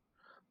percentage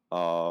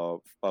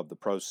of the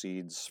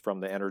proceeds from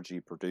the energy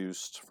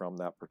produced from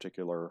that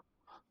particular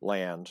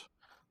land.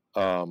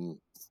 Um,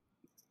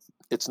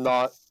 it's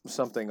not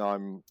something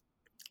I'm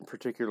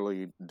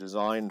particularly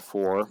designed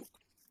for,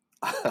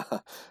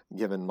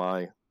 given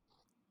my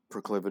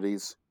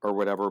proclivities or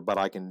whatever, but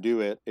I can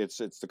do it. It's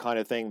the kind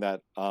of thing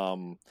that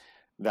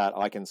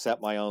I can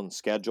set my own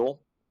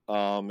schedule.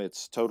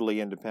 It's totally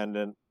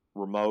independent,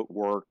 remote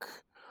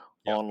work,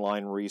 Yep.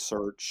 online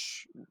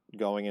research,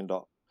 going into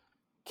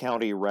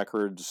county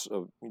records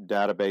of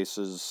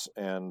databases,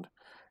 and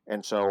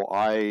so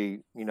I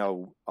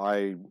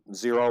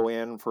zero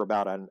in for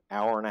about an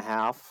hour and a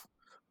half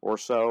or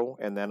so,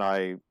 and then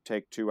I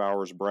take 2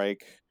 hours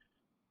break,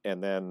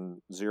 and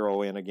then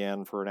zero in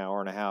again for an hour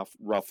and a half,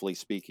 roughly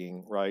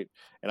speaking, right?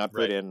 And I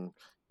put Right. in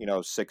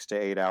 6 to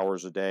 8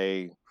 hours a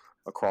day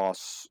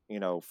across,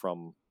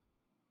 from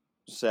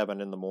 7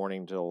 in the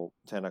morning till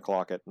 10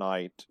 o'clock at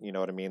night. You know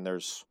what I mean?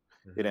 It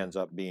Hmm. ends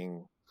up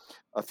being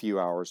a few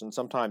hours, and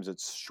sometimes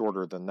it's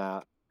shorter than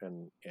that,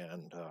 and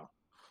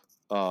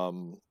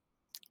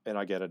and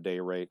I get a day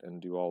rate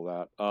and do all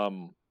that.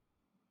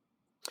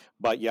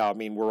 But yeah, I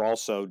mean, we're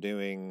also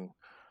doing.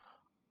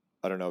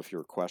 I don't know if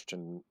your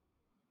question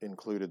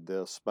included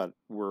this, but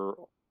we're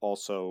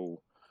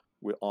also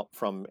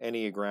from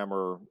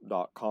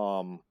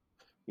Enneagrammer.com.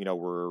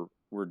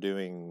 We're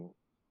doing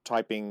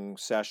typing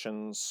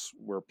sessions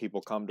where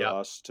people come to Yep.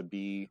 us to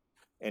be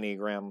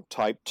Enneagram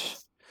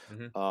typed,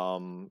 Hmm.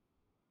 um,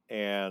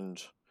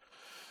 and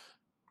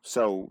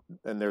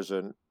and there's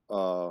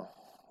uh,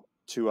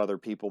 two other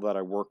people that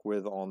I work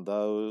with on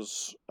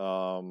those,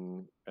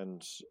 and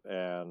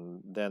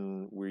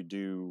then we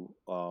do,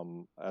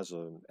 as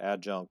an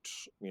adjunct,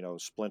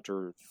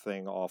 splinter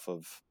thing off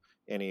of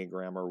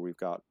Enneagrammer. We've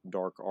got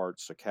Dark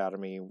Arts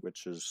Academy,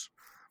 which is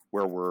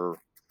where we're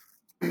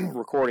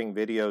recording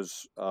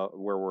videos,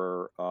 where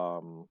we're,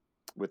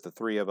 with the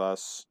three of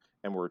us,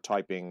 and we're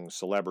typing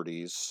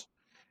celebrities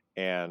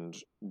and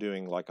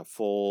doing like a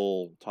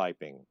full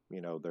typing.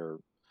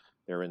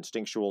 Their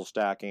instinctual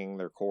stacking,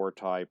 their core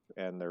type,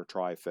 and their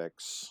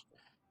trifix,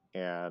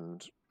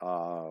 and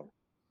uh,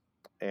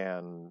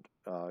 and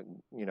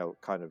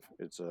kind of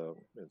it's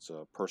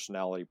a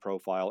personality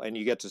profile, and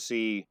you get to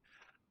see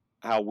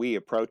how we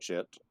approach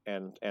it,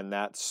 and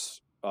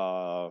that's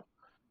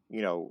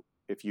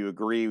if you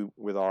agree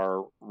with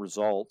our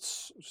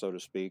results, so to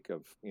speak,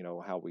 of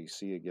how we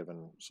see a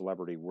given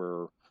celebrity,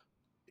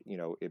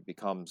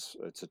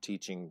 it's a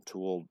teaching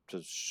tool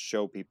to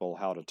show people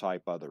how to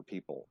type other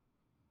people.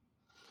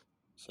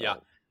 Yeah.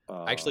 So,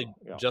 I actually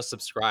yeah, just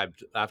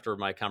subscribed after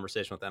my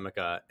conversation with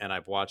Emeka, and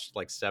I've watched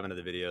like 7 of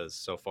the videos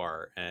so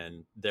far,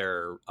 and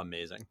they're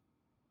amazing.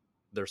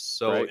 They're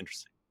so great.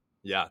 interesting.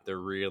 Yeah, they're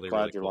really, really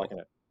Glad you're cool. liking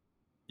it.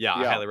 Yeah,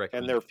 I Yeah, highly and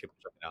recommend they're people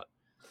check it out.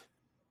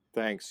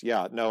 thanks.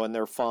 Yeah, no, and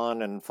they're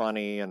fun and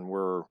funny, and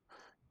we're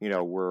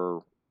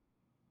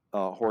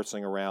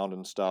horsing around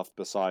and stuff.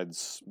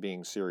 Besides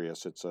being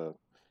serious, it's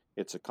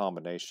a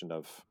combination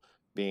of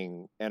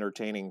being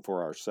entertaining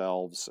for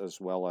ourselves,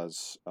 as well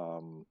as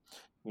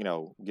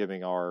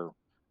giving our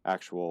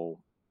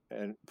actual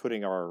and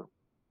putting our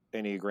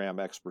Enneagram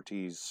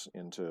expertise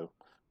into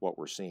what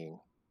we're seeing.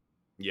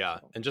 Yeah,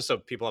 So, and just so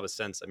people have a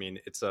sense, I mean,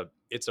 it's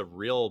a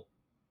real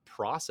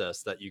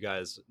process that you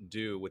guys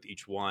do with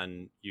each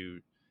one.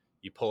 You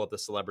pull up the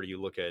celebrity,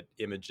 you look at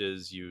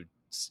images, you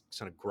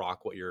kind of grok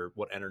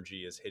what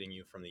energy is hitting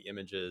you from the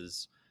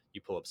images.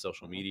 You pull up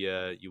social mhm.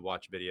 media, you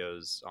watch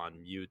videos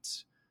on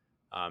mute,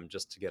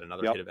 just to get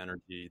another Yep. hit of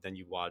energy. Then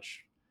you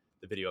watch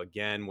the video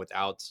again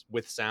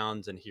with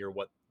sounds and hear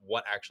what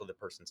actually the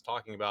person's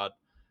talking about.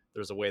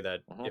 There's a way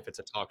that Mhm. if it's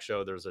a talk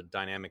show, there's a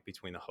dynamic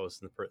between the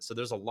host and the person. So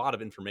there's a lot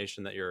of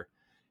information that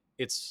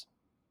it's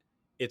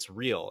it's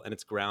real and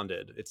it's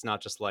grounded. It's not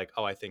just like,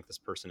 oh, I think this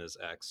person is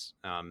X.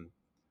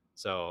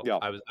 So Yeah.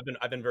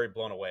 I've been very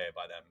blown away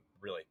by them.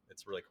 Really,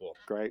 it's really cool.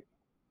 Great.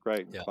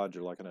 Great. Yeah. Glad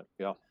you're liking it.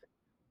 Yeah.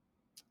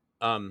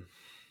 Um,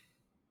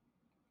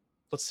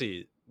 let's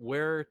see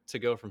where to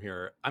go from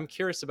here. I'm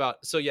curious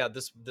about. So yeah,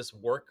 this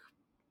work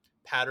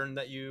pattern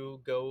that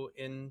you go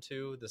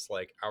into, this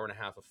like hour and a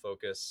half of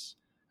focus,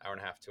 hour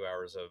and a half, 2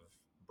 hours of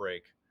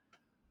break,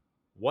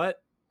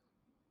 what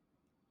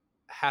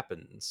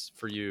happens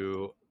for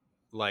you?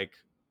 Like,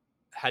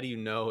 how do you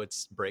know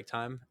it's break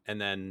time? And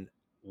then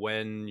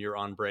when you're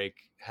on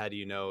break, how do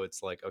you know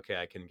it's like, okay,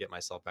 I can get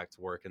myself back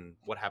to work? And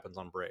what happens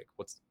on break?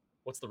 What's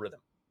the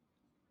rhythm?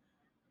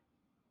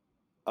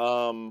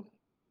 Um,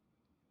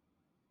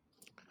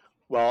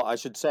 well, I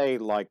should say,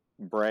 like,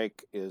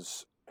 break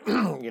is,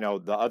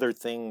 the other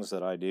things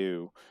that I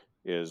do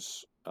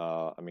is,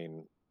 I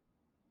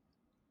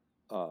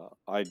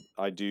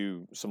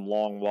do some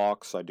long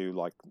walks. I do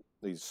like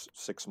these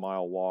 6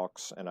 mile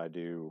walks, and uh,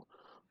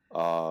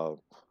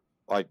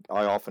 I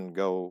often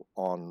go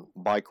on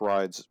bike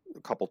rides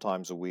a couple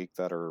times a week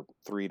that are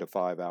 3 to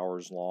 5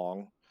 hours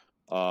long.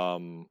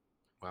 Um,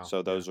 Wow. so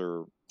Yeah. those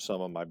are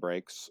some of my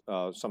breaks.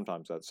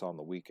 Sometimes that's on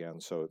the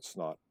weekend, so it's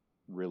not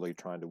really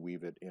trying to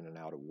weave it in and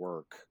out of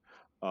work.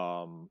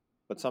 Um,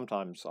 but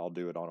sometimes I'll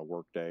do it on a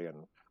work day,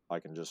 and I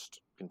can just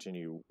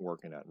continue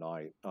working at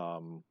night.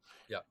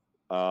 Yeah.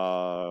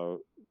 Uh,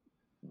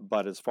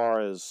 but as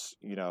far as,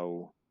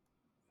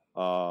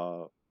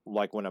 uh,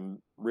 like when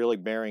I'm really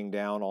bearing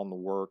down on the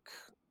work,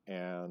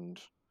 and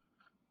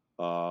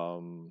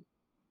um,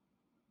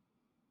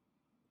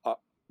 I,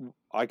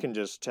 I can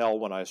just tell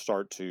when I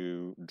start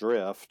to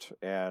drift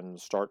and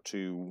start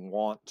to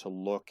want to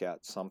look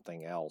at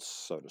something else,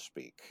 so to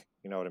speak.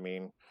 You know what I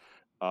mean?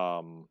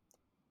 Um,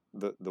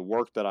 the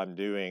work that I'm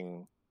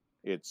doing,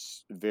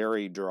 it's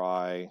very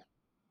dry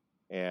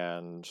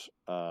and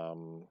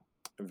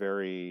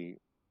very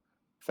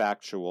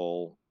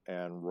factual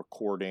and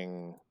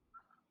recording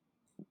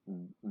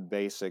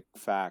basic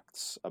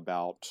facts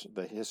about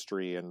the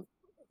history and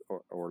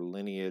or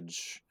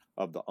lineage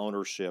of the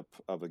ownership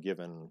of a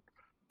given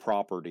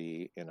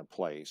property in a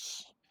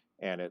place,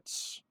 and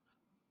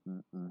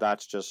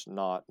that's just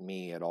not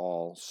me at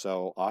all.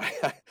 So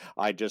I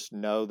I just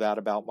know that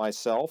about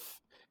myself,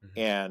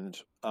 Mm-hmm.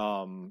 and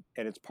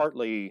it's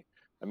partly,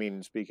 I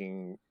mean,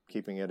 speaking,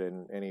 keeping it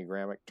in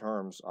enneagrammic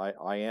terms,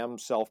 I am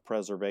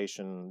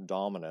self-preservation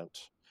dominant,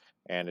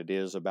 and it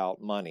is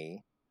about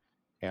money,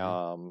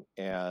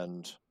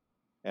 Mm-hmm.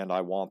 and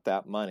I want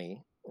that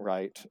money,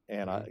 right?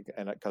 Mm-hmm.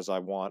 And because I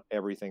want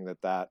everything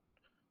that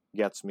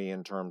gets me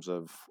in terms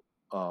of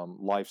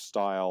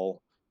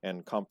lifestyle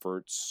and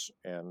comforts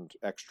and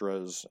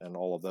extras and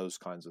all of those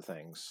kinds of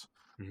things.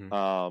 Mm-hmm.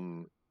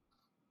 Um,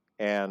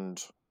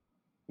 and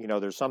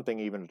there's something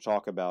even to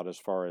talk about as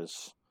far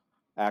as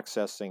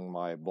accessing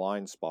my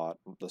blind spot,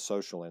 the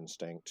social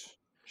instinct,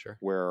 Sure.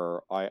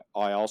 where I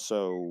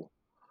also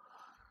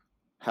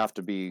have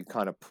to be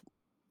kind of,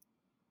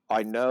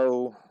 I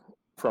know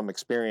from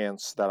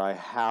experience that I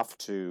have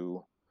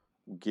to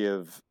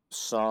give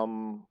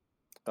some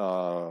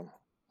uh,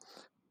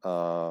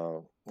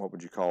 what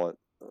would you call it?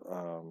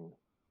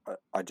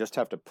 I just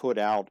have to put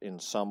out in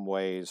some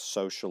ways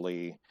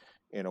socially,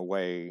 in a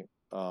way,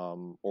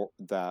 or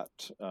that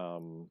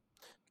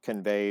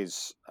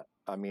conveys.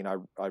 I mean,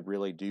 I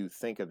really do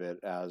think of it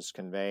as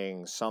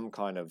conveying some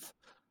kind of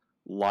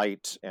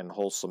light and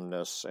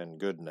wholesomeness and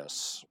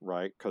goodness,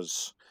 right?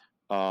 Because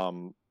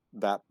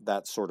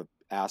that sort of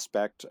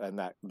aspect, and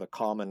that the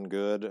common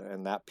good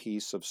and that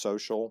piece of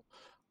social,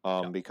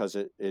 Yeah. because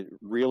it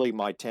really,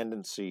 my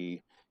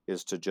tendency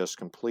is to just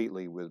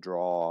completely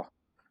withdraw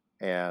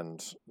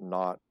and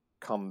not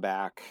come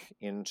back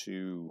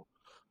into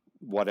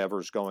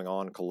whatever's going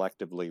on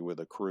collectively with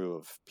a crew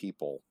of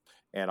people.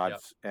 And Yeah.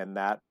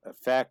 that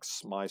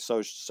affects my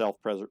self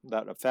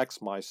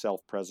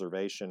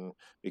preservation,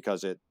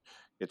 because it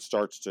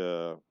starts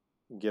to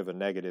give a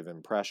negative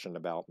impression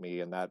about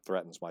me, and that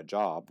threatens my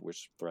job,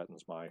 which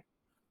threatens my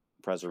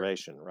Sure.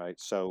 preservation, right?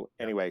 So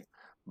Yeah. anyway,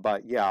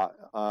 but yeah,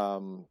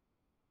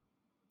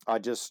 I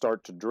just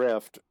start to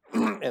drift,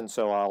 and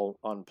so I'll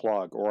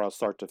unplug, or I'll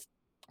start to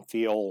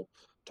feel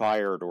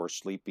tired or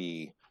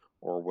sleepy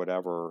or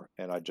whatever,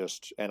 and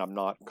I'm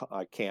not,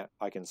 I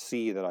can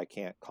see that I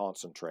can't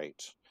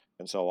concentrate,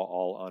 and so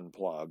I'll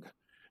unplug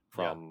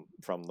Yeah.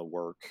 from the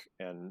work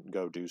and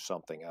go do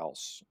something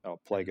else. I'll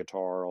play Mm-hmm.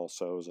 guitar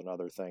also is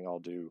another thing I'll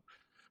do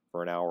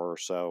for an hour or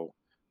so,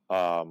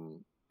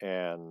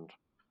 and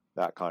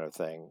that kind of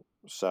thing.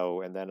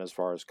 So, and then as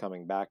far as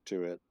coming back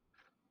to it,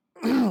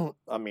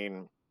 I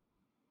mean,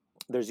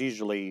 there's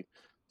usually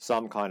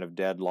some kind of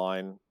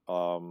deadline,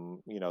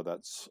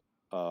 that's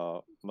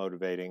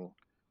motivating,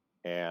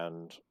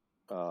 and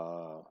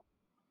uh,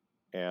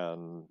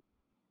 and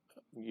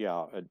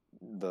yeah,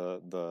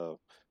 the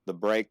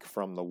break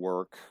from the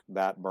work,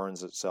 that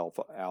burns itself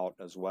out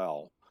as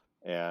well,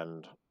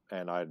 and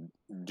I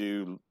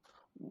do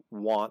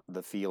want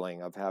the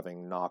feeling of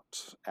having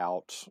knocked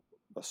out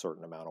a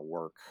certain amount of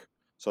work,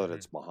 so that Mm-hmm.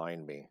 it's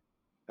behind me,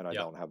 and I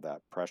Yeah. don't have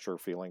that pressure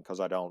feeling, because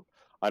I don't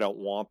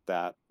want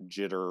that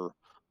jitter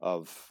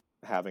of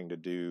having to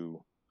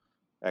do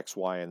X,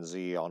 Y, and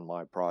Z on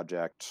my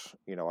project.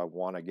 I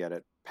want to get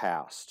it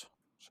passed.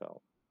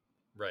 So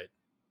Right.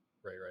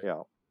 Right. Right.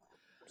 yeah,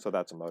 so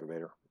that's a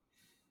motivator.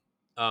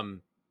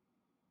 Um,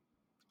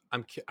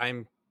 I'm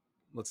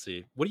let's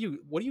see. What do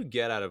you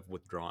get out of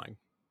withdrawing?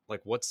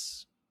 Like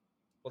what's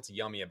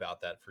yummy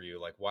about that for you?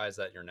 Like why is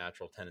that your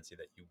natural tendency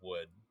that you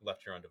would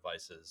left to your own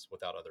devices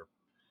without other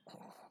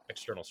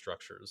external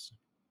structures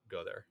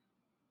go there?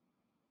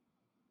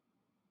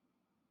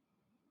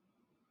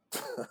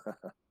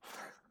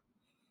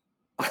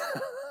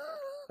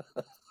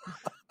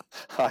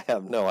 I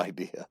have no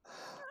idea.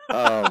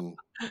 Um,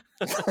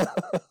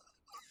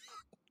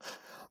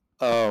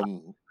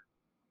 um,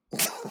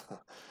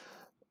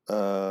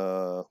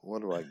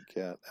 what do I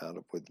get out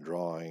of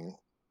withdrawing?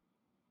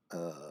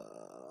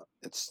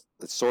 It's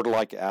sort of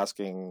like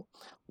asking,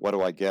 what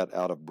do I get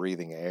out of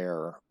breathing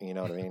air? You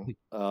know what I mean?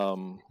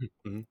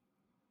 Mhm.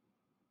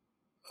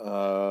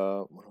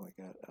 What do I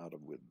get out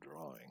of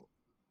withdrawing?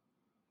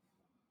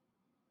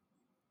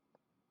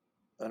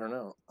 I don't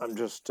know. I'm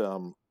just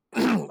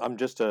I'm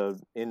just a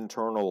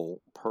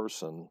internal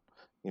person.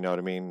 You know what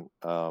I mean?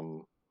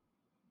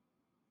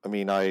 I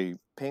mean, I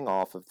ping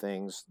off of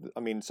things. I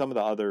mean, some of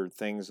the other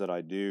things that I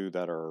do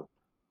that are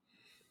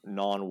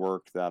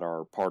non-work, that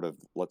are part of,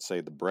 let's say,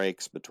 the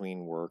breaks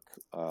between work,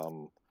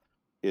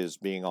 is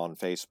being on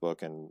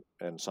Facebook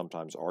and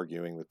sometimes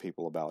arguing with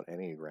people about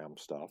Enneagram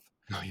stuff.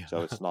 Oh yeah.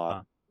 So it's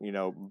not,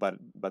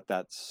 but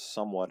that's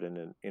somewhat in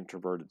an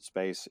introverted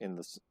space in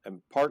this,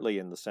 and partly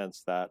in the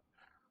sense that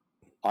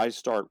I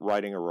start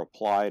writing a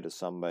reply to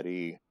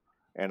somebody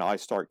and I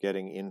start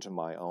getting into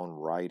my own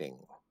writing.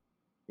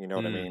 You know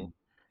what I mean?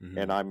 Mm.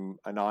 And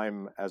Mhm.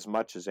 I'm as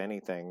much as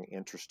anything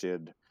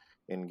interested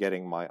in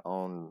getting my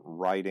own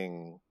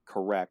writing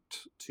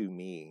correct to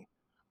me,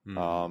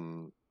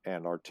 Mhm.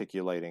 and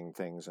articulating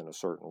things in a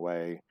certain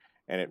way.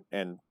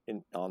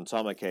 On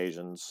some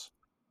occasions,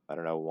 I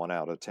don't know, 1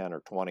 out of 10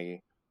 or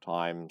 20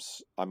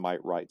 times, I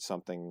might write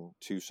something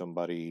to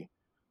somebody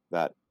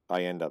that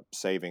I end up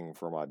saving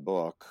for my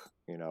book.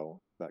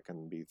 That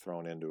can be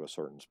thrown into a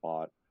certain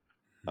spot.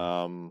 Mhm.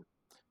 Um,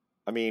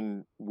 I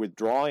mean,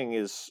 withdrawing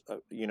is,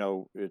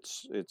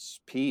 it's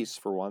peace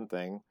for one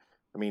thing.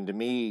 I mean, to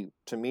me,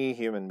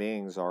 human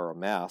beings are a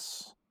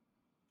mess.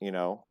 You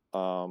know,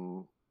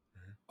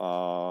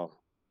 uh,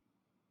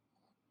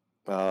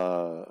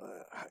 uh,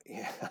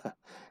 yeah,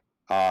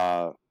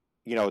 uh,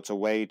 it's a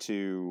way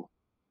to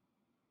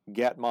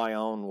get my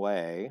own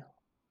way,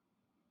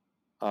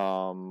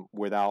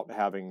 without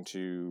having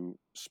to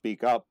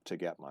speak up to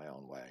get my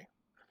own way.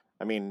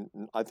 I mean,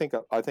 I think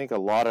a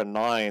lot of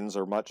nines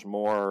are much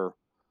more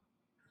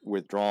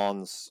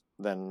withdrawns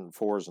than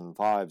fours and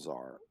fives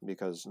are,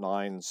 because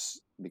nines,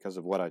 because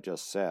of what I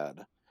just said,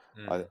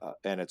 Mhm.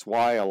 and it's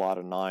why a lot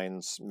of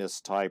nines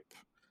mistype,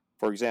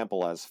 for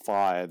example, as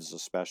fives,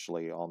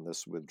 especially on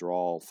this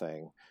withdrawal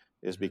thing,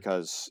 is Mhm.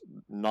 because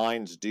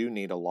nines do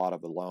need a lot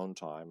of alone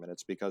time, and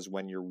it's because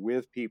when you're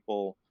with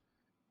people,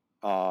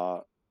 uh,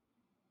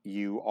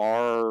 you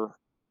are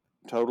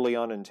totally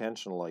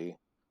unintentionally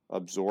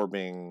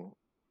absorbing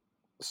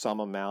some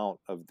amount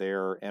of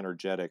their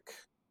energetic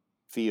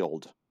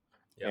field,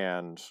 Yep.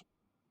 and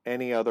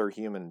any other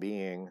human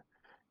being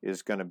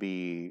is going to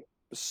be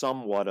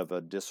somewhat of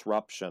a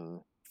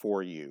disruption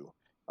for you,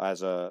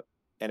 as a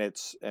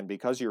and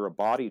because you're a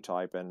body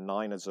type, and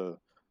nine is a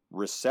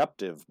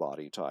receptive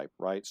body type,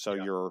 right? So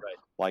Yeah. you're Right.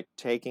 like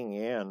taking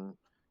in,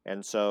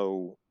 and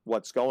so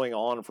what's going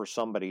on for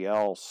somebody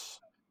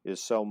else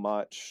is so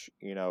much,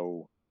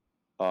 you're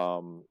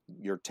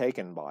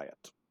taken by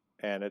it,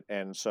 and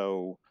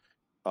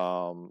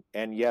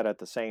yet at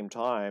the same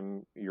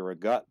time you're a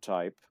gut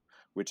type,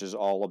 which is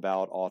all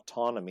about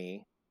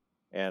autonomy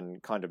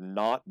and kind of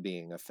not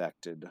being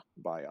affected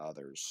by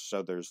others.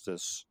 So there's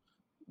this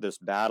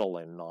battle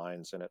in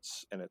nines, and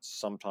it's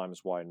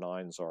sometimes why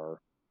nines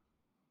are,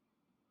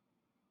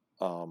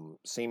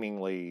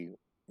 seemingly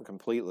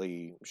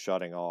completely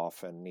shutting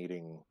off and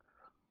needing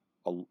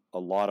a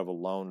lot of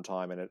alone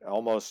time, and it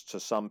almost, to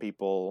some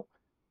people,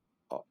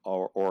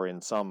 or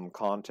in some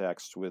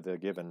context with a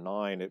given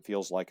nine, it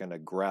feels like an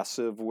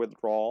aggressive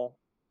withdrawal,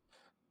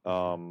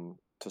 Mhm.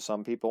 to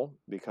some people,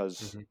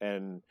 because Mhm.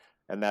 and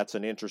it's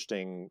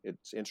interesting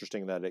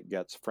that it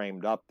gets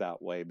framed up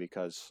that way,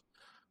 because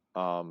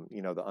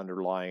the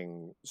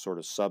underlying sort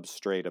of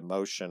substrate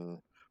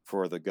emotion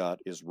for the gut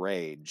is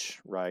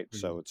rage, right?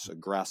 So Mhm. it's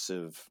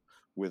aggressive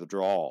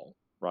withdrawal,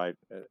 right?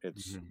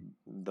 It's Mhm.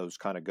 those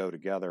kind of go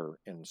together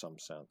in some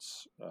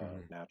sense,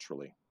 Mhm.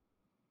 naturally.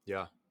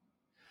 Yeah.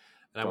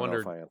 And I Don't know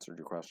if wondered, I answered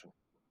your question.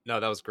 no,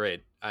 that was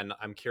great. And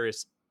I'm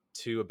curious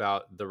too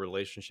about the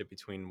relationship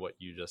between what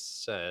you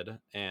just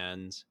said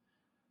and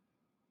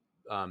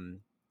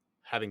um,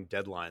 having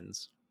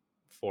deadlines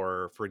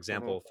for Hmm.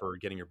 example, for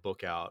getting your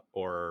book out,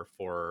 or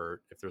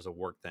for if there's a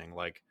work thing.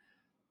 Like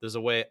there's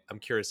a way I'm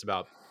curious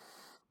about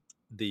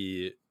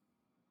the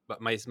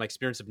but my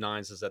experience of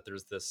nines is that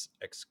there's this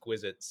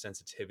exquisite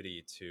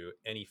sensitivity to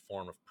any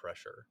form of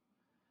pressure.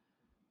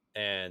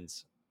 And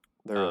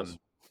There is.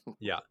 um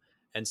yeah.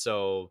 And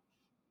so,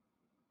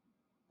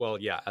 well,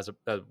 yeah,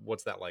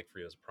 what's that like for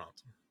you as a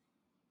prompt?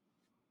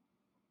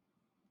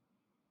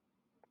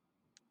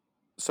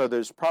 So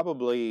there's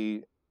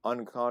probably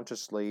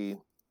unconsciously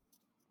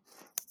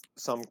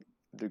some.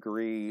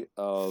 degree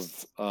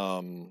of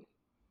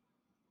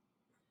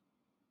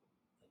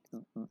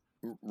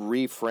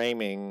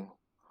reframing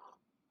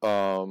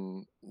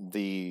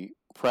the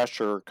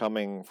pressure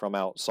coming from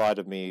outside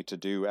of me to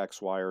do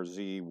X, Y, or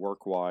Z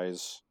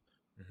work-wise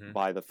Mm-hmm.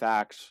 by the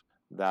fact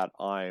that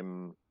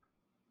I'm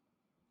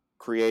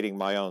creating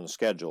my own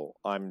schedule.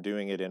 I'm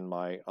doing it in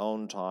my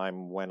own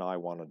time when I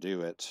want to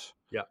do it.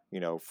 Yeah.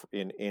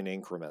 In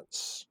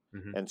increments.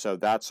 Mm-hmm. And so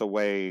that's a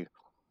way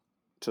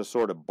to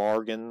sort of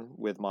bargain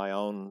with my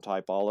own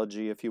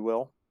typology, if you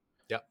will.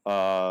 Yeah.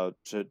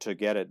 To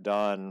get it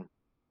done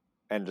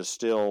and to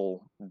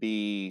still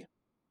be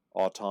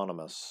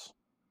autonomous.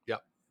 Yeah.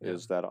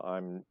 Is that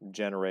I'm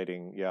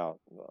generating,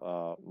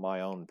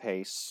 my own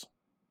pace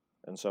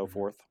and so Mm-hmm.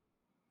 forth.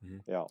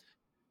 Mm-hmm. Yeah. And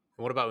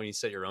what about when you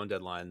set your own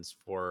deadlines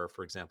for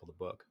example, the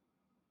book?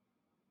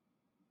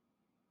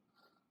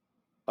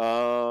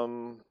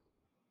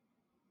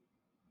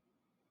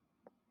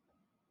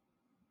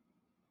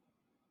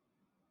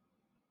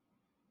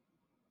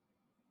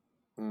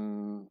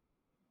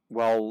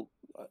 Well,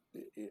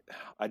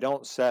 I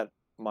don't set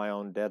my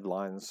own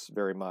deadlines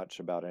very much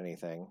about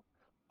anything.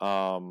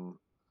 Um,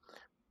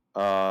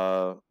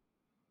 uh,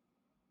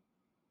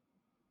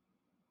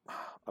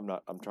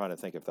 I'm trying to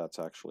think if that's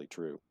actually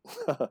true.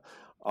 Okay.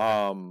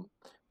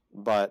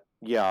 But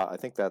yeah, I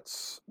think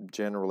that's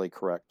generally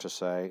correct to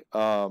say.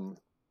 I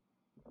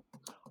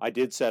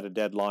did set a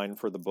deadline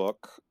for the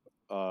book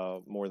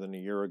more than a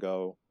year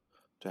ago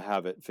to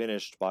have it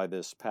finished by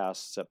this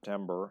past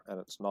September, and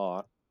it's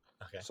not.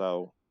 Okay.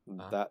 So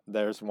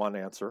there's one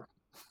answer.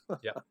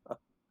 Yeah.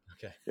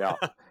 Okay. Yeah,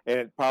 and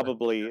it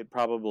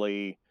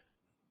probably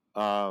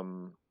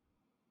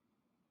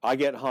I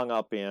get hung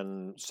up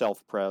in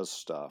self-pres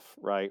stuff,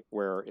 right?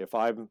 Where if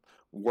I'm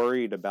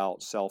worried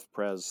about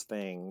self-pres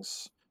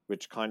things,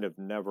 which kind of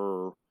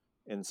never,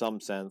 in some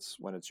sense,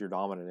 when it's your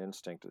dominant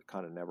instinct, it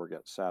kind of never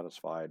gets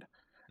satisfied,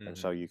 and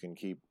so Mm-hmm. you can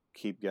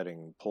keep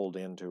getting pulled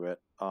into it.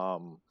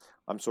 I'm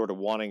sort of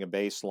wanting a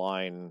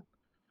baseline.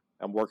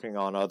 I'm working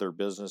on other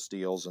business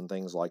deals and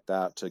things like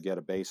that to get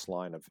a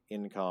baseline of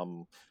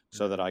income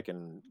so that Mm-hmm. I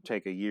can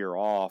take a year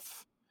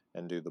off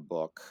and do the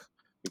book,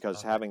 because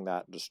Okay. having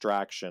that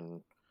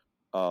distraction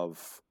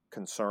of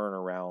concern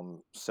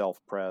around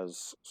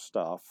self-pres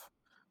stuff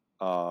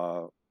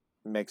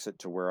makes it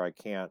to where I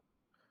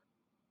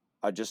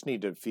just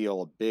need to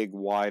feel a big,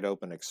 wide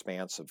open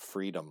expanse of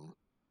freedom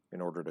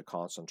in order to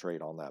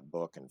concentrate on that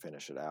book and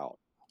finish it out.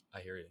 I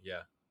hear you.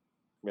 Yeah.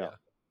 Yeah.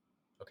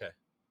 Okay.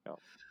 Yeah.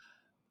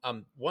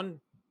 One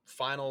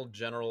final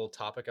general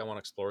topic I want to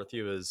explore with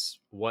you is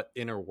what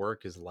inner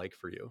work is like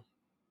for you,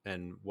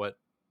 and what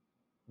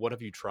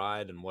have you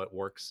tried, and what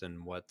works,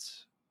 and what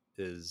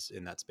is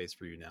in that space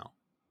for you now?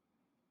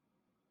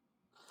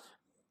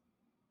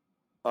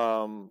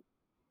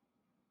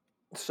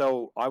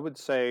 So I would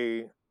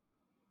say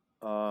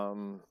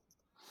that's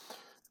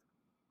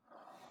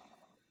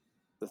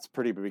a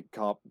pretty big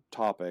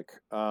topic.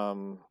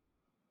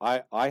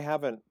 I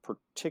haven't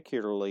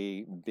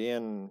particularly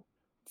been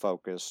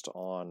focused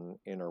on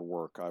inner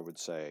work, I would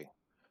say.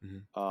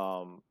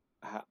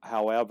 Mm-hmm.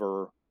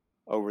 However,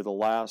 over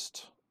the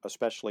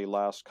especially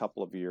last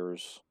couple of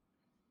years,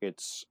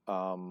 it's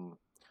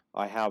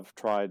I have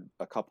tried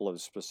a couple of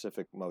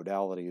specific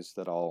modalities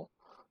that I'll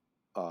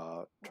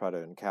try to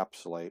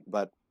encapsulate.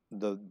 But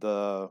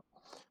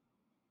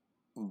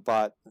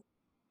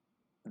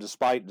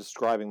despite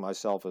describing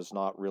myself as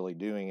not really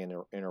doing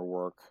inner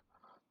work,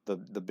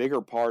 the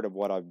bigger part of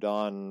what I've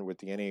done with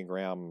the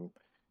Enneagram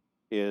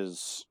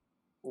is,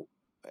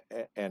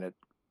 and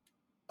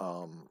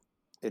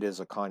it is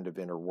a kind of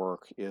inner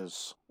work,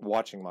 is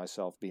watching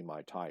myself be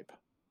my type.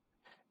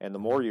 And the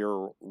more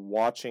you're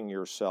watching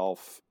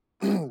yourself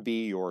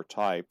be your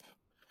type,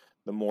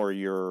 the more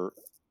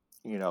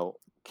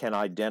can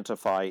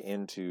identify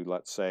into,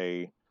 let's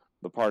say,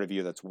 the part of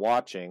you that's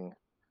watching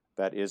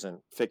that isn't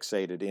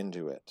fixated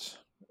into it,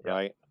 Yeah.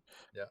 right?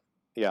 Yeah.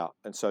 Yeah,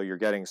 and so you're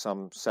getting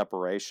some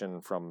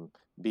separation from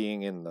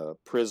being in the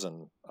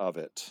prison of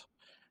it.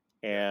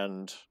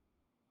 And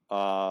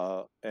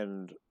one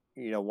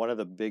of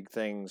the big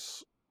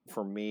things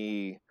for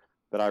me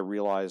that I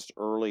realized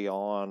early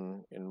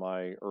on in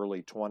my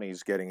early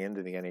 20s getting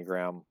into the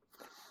Enneagram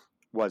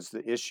was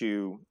the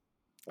issue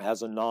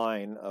as a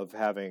 9 of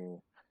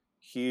having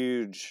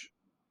huge,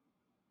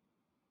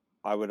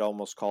 I would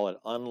almost call it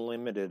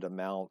unlimited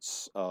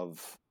amounts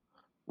of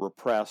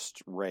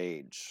repressed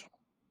rage,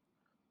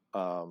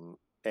 and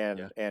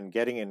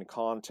getting in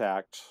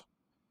contact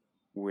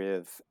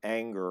with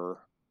anger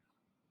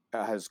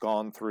has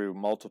gone through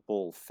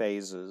multiple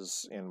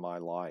phases in my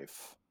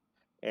life.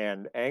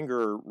 And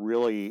anger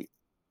really,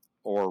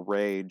 or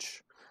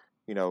rage,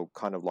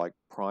 kind of like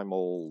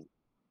primal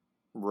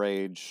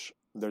rage,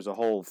 there's a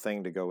whole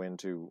thing to go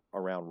into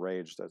around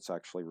rage that's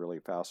actually really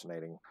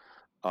fascinating.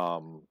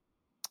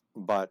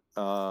 But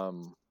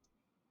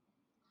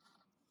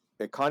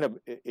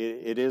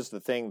it is the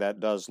thing that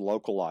does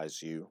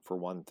localize you, for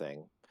one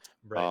thing.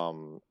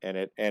 Right.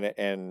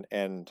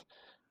 And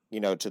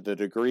to the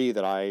degree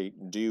that I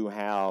do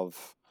have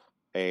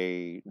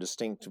a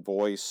distinct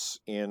voice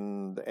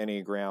in the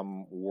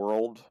Enneagram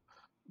world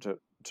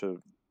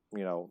to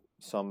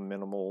some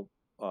minimal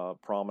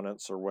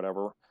prominence or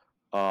whatever,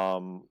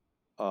 and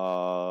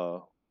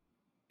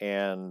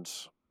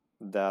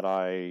that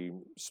I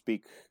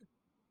speak,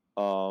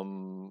 I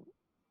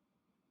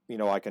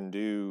can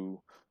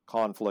do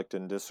conflict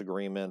and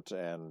disagreement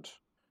and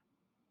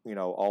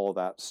all of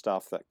that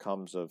stuff that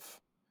comes of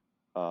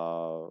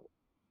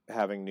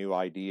having new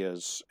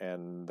ideas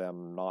and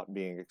them not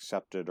being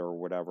accepted or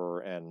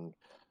whatever, and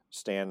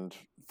stand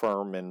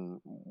firm in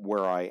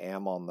where I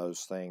am on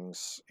those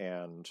things,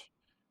 and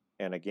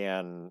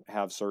again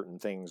have certain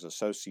things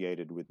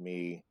associated with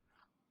me,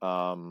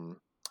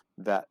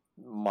 that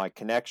my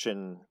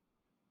connection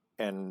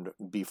and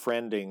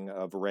befriending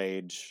of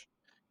rage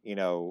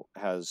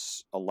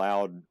has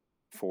allowed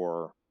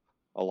for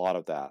a lot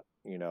of that,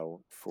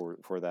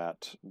 for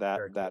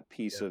that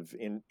piece of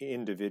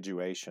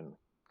individuation.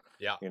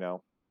 Yeah.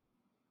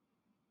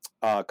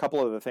 A couple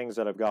of the things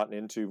that I've gotten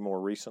into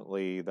more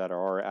recently that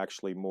are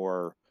actually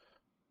more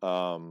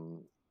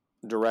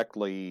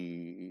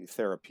directly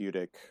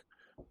therapeutic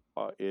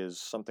is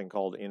something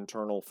called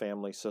internal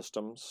family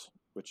systems,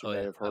 which you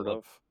may have heard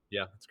of.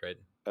 Yeah, that's great.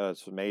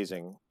 It's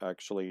amazing.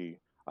 Actually,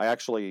 I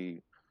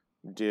actually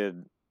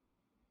did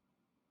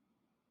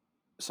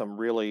some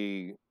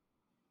really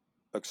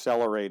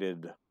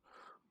accelerated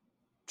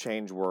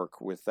change work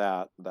with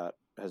that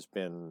has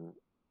been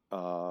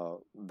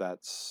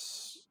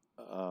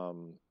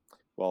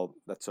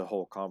that's a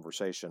whole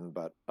conversation,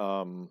 but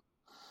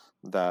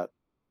that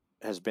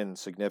has been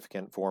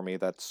significant for me.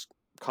 That's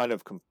kind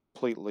of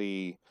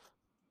completely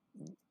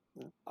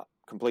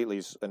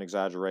is an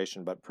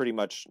exaggeration, but pretty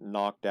much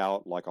knocked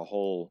out like a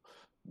whole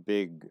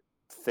big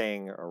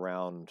thing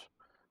around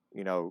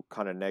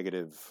kind of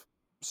negative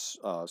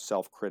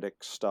self-critic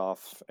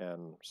stuff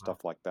and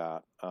stuff like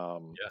that.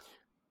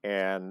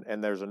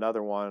 And there's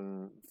another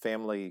one,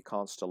 family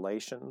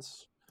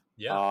constellations.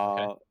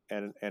 Okay.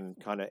 And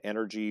kind of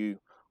energy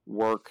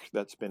work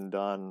that's been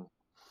done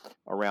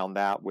around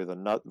that with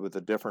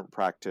a different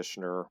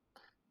practitioner,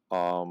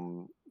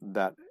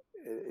 that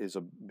is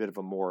a bit of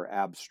a more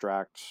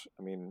abstract.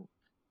 I mean,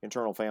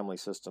 internal family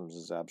systems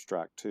is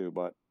abstract too,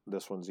 but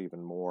this one's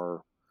even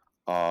more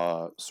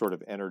sort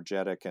of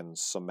energetic and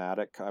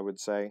somatic, I would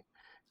say.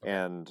 Okay.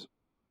 And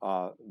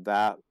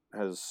that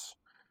has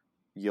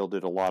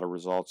yielded a lot of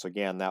results.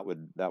 Again, that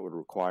would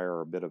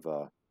require a bit of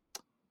a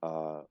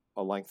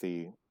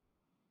lengthy,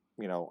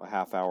 a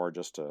half hour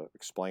just to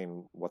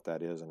explain what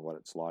that is and what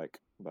it's like.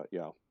 But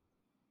yeah.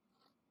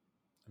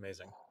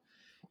 Amazing.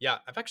 Yeah,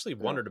 I've actually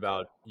wondered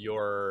about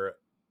your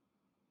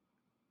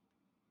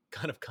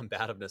kind of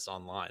combativeness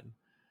online.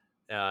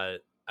 And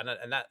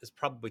that is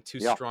probably too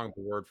strong of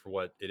a word for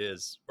what it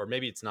is, or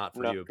maybe it's not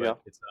for you,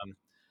 but it's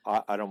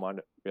I don't mind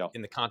it. Yeah.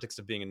 In the context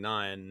of being a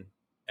 9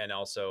 and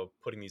also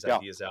putting these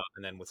ideas out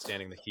and then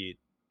withstanding the heat.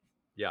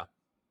 Yeah.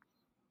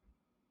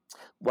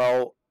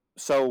 Well,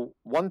 so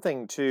one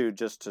thing too,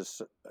 just to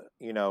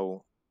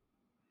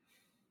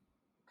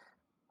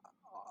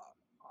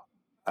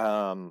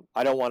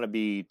I don't want to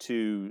be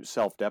too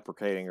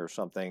self-deprecating or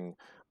something,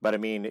 but I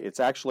mean,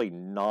 it's actually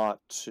not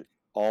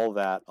all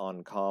that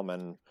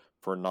uncommon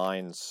for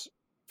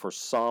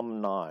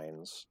some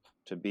nines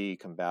to be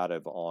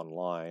combative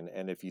online.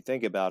 And if you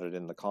think about it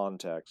in the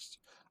context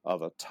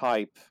of a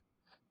type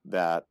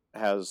that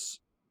has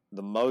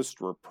the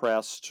most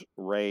repressed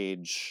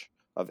rage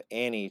of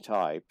any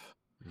type,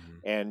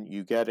 and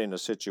you get in a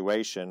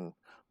situation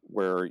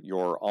where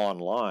you're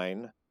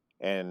online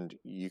and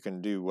you can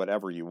do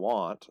whatever you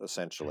want,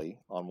 essentially,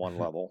 on one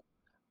level,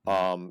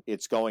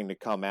 it's going to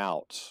come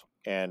out.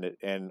 And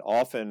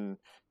often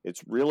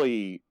it's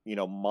really,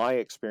 my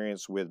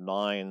experience with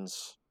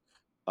 9s,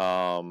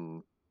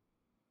 some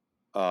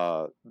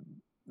of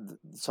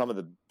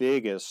the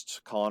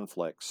biggest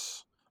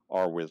conflicts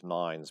are with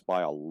 9s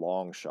by a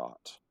long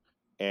shot,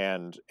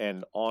 and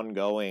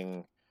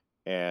ongoing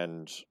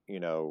and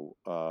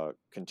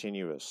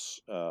continuous,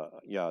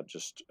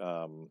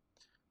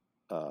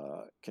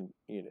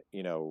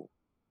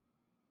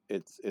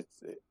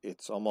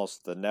 it's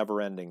almost the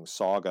never-ending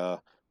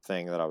saga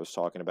thing that I was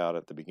talking about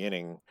at the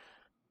beginning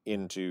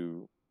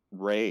into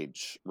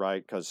rage,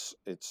 right? Because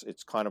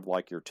it's kind of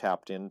like you're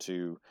tapping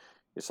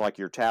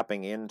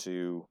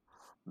into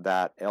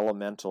that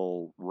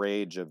elemental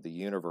rage of the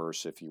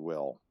universe, if you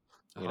will.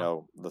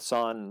 The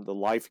sun, the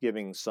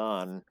life-giving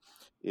sun,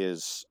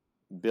 is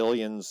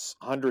billions,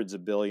 hundreds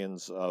of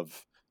billions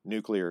of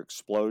nuclear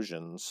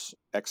explosions,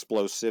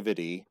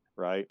 explosivity,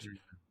 right?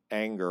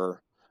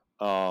 Anger,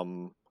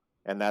 and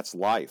that's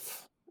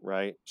life,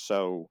 right?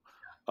 So,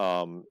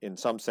 in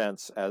some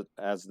sense,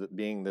 as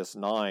being this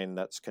 9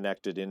 that's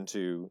connected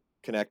into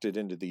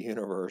the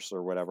universe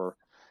or whatever,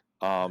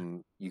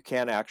 you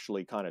can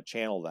actually kind of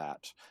channel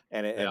that,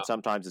 and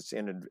sometimes it's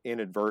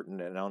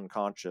inadvertent and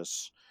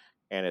unconscious,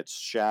 and it's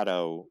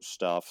shadow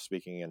stuff,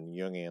 speaking in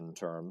Jungian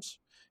terms,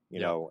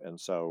 and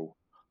so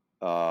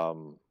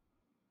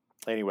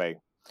anyway,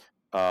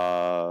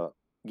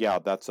 yeah,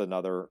 that's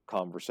another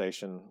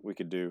conversation we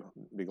could do.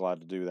 Be glad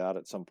to do that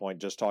at some point.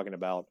 Just talking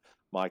about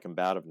my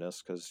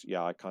combativeness, because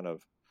yeah, I kind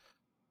of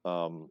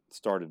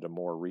started a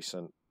more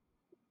recent.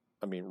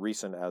 I mean,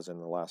 recent as in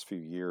the last few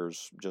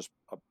years, just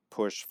a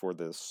push for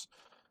this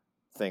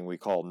thing we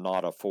call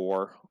not a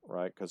four,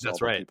 right? Because all That's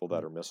the right. people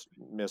that are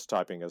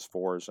mistyping as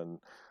fours, and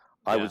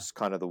I Yeah. was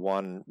kind of the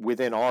one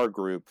within our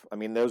group. I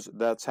mean,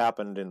 that's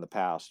happened in the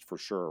past for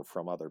sure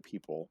from other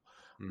people,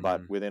 but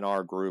Hmm. within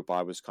our group,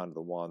 I was kind of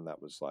the one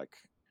that was like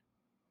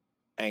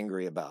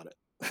angry about it.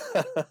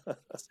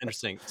 It's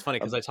interesting. It's funny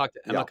because Um, I talked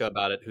to yeah, Emeka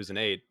about it, who's an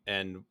 8,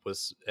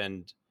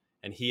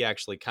 and he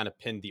actually kind of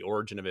pinned the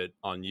origin of it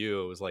on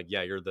you. It was like,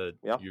 yeah,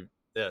 yeah, you.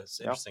 Yeah, it's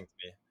yeah, interesting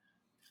to me.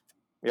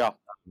 yeah.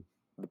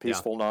 The Yeah.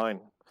 peaceful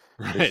nine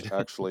is Right.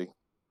 actually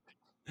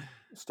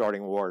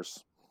starting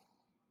wars.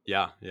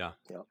 Yeah. Yeah.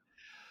 Yeah,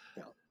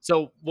 yeah,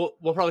 So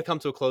we'll probably come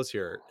to a close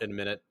here in a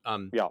minute.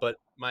 yeah. But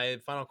my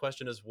final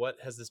question is, what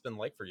has this been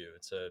like for you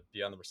to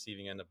be on the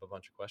receiving end of a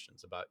bunch of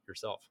questions about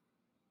yourself?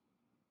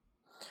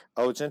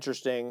 Oh, it's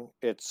interesting.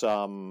 It's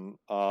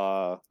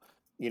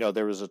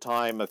there was a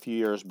time a few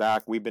years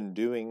back we've been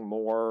doing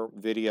more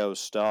video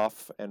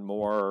stuff and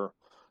more,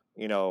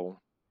 you know,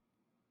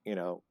 you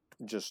know,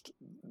 just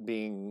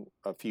being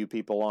a few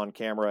people on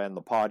camera and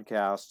the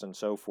podcast and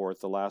so forth.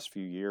 The last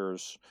few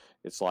years,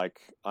 it's like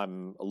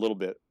I'm a little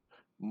bit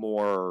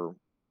more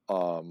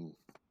um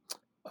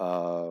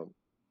uh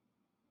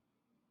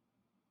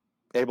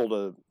able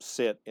to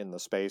sit in the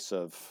space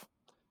of,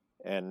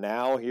 and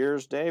now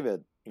here's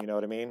David, you know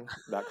what I mean?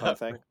 That kind of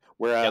thing. Yep.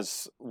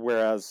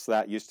 Whereas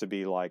that used to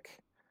be like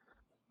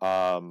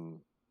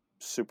um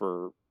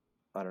super,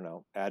 I don't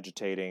know,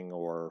 agitating,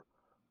 or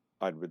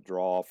I'd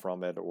withdraw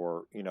from it,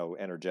 or,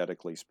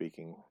 energetically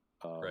speaking.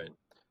 Right.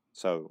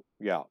 So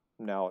yeah,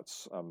 now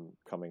it's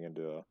coming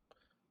into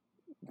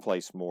a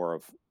place more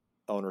of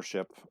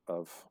ownership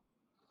of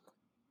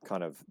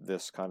kind of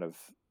this kind of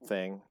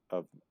thing,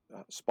 of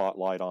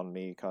spotlight on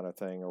me kind of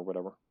thing, or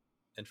whatever.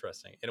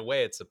 Interesting. In a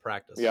way, it's a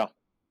practice, Yeah,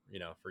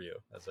 for you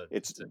as a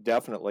it's it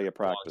definitely a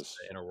belongs to practice.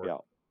 the inner work. Yeah.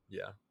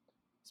 Yeah.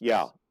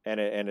 Yeah, Space.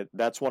 and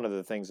that's one of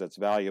the things that's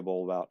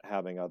valuable about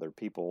having other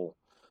people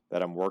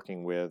that I'm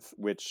working with,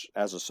 which,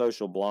 as a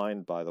social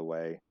blind, by the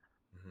way,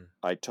 Hmm.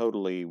 I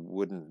totally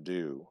wouldn't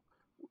do.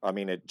 I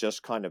mean, it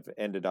just kind of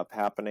ended up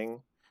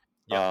happening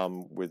Yeah.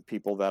 with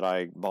people that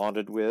I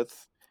bonded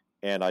with,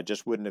 and I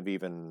just wouldn't have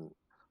even,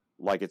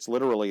 like, it's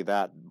literally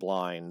that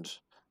blind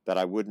that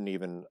I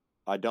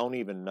don't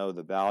even know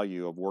the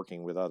value of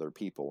working with other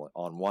people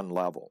on one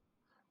level,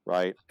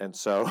 right? And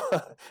so,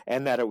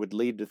 and that it would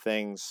lead to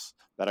things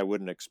that I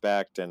wouldn't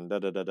expect, and da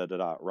da da da da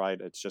da.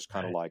 Right? It's just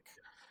kind of Right. like,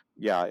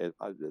 yeah,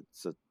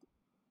 it's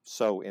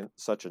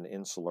such an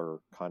insular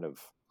kind of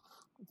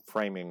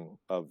framing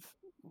of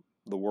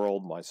the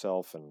world,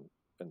 myself, and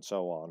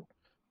so on.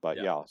 But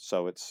Yeah. yeah,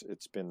 so it's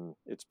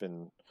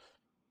been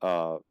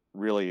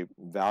really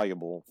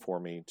valuable for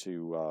me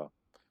to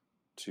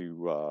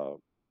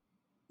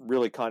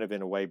really kind of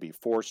in a way be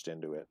forced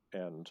into it,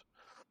 and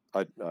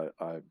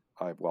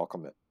I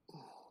welcome it.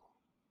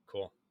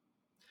 Cool.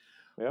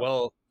 Yeah,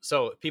 Well,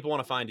 so if people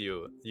want to find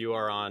you, you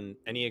are on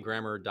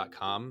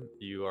enneagrammer.com.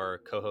 You are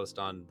co-host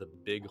on the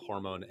Big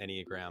Hormone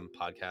Enneagram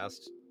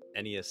podcast.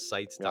 yeah,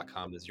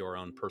 Enneasites.com is your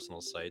own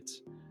personal site.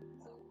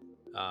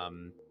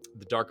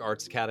 The Dark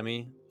Arts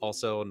Academy,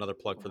 also another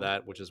plug for hmm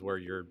that, which is where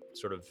you're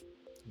sort of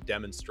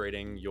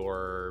demonstrating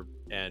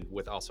and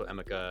with also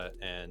Emeka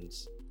and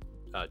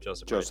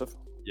Joseph, right? Joseph.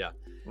 Yeah.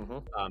 hmm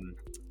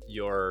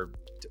Your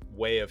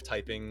way of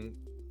typing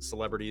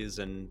celebrities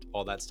and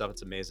all that stuff,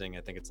 it's amazing.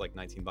 I think it's like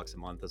 $19 a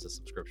month as a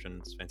subscription.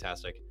 It's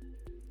fantastic.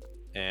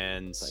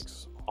 And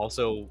Thanks.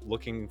 also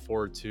looking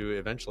forward to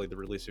eventually the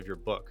release of your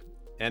book.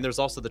 And there's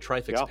also the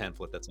Trifix Yeah,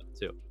 pamphlet that's up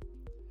too.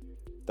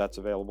 that's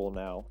available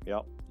now.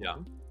 Yeah. Yeah.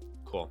 hmm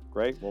Cool.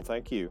 Great. Well,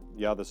 thank you.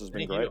 Yeah, this has been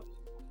Thank great. you.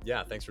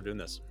 Yeah, thanks for doing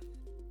this.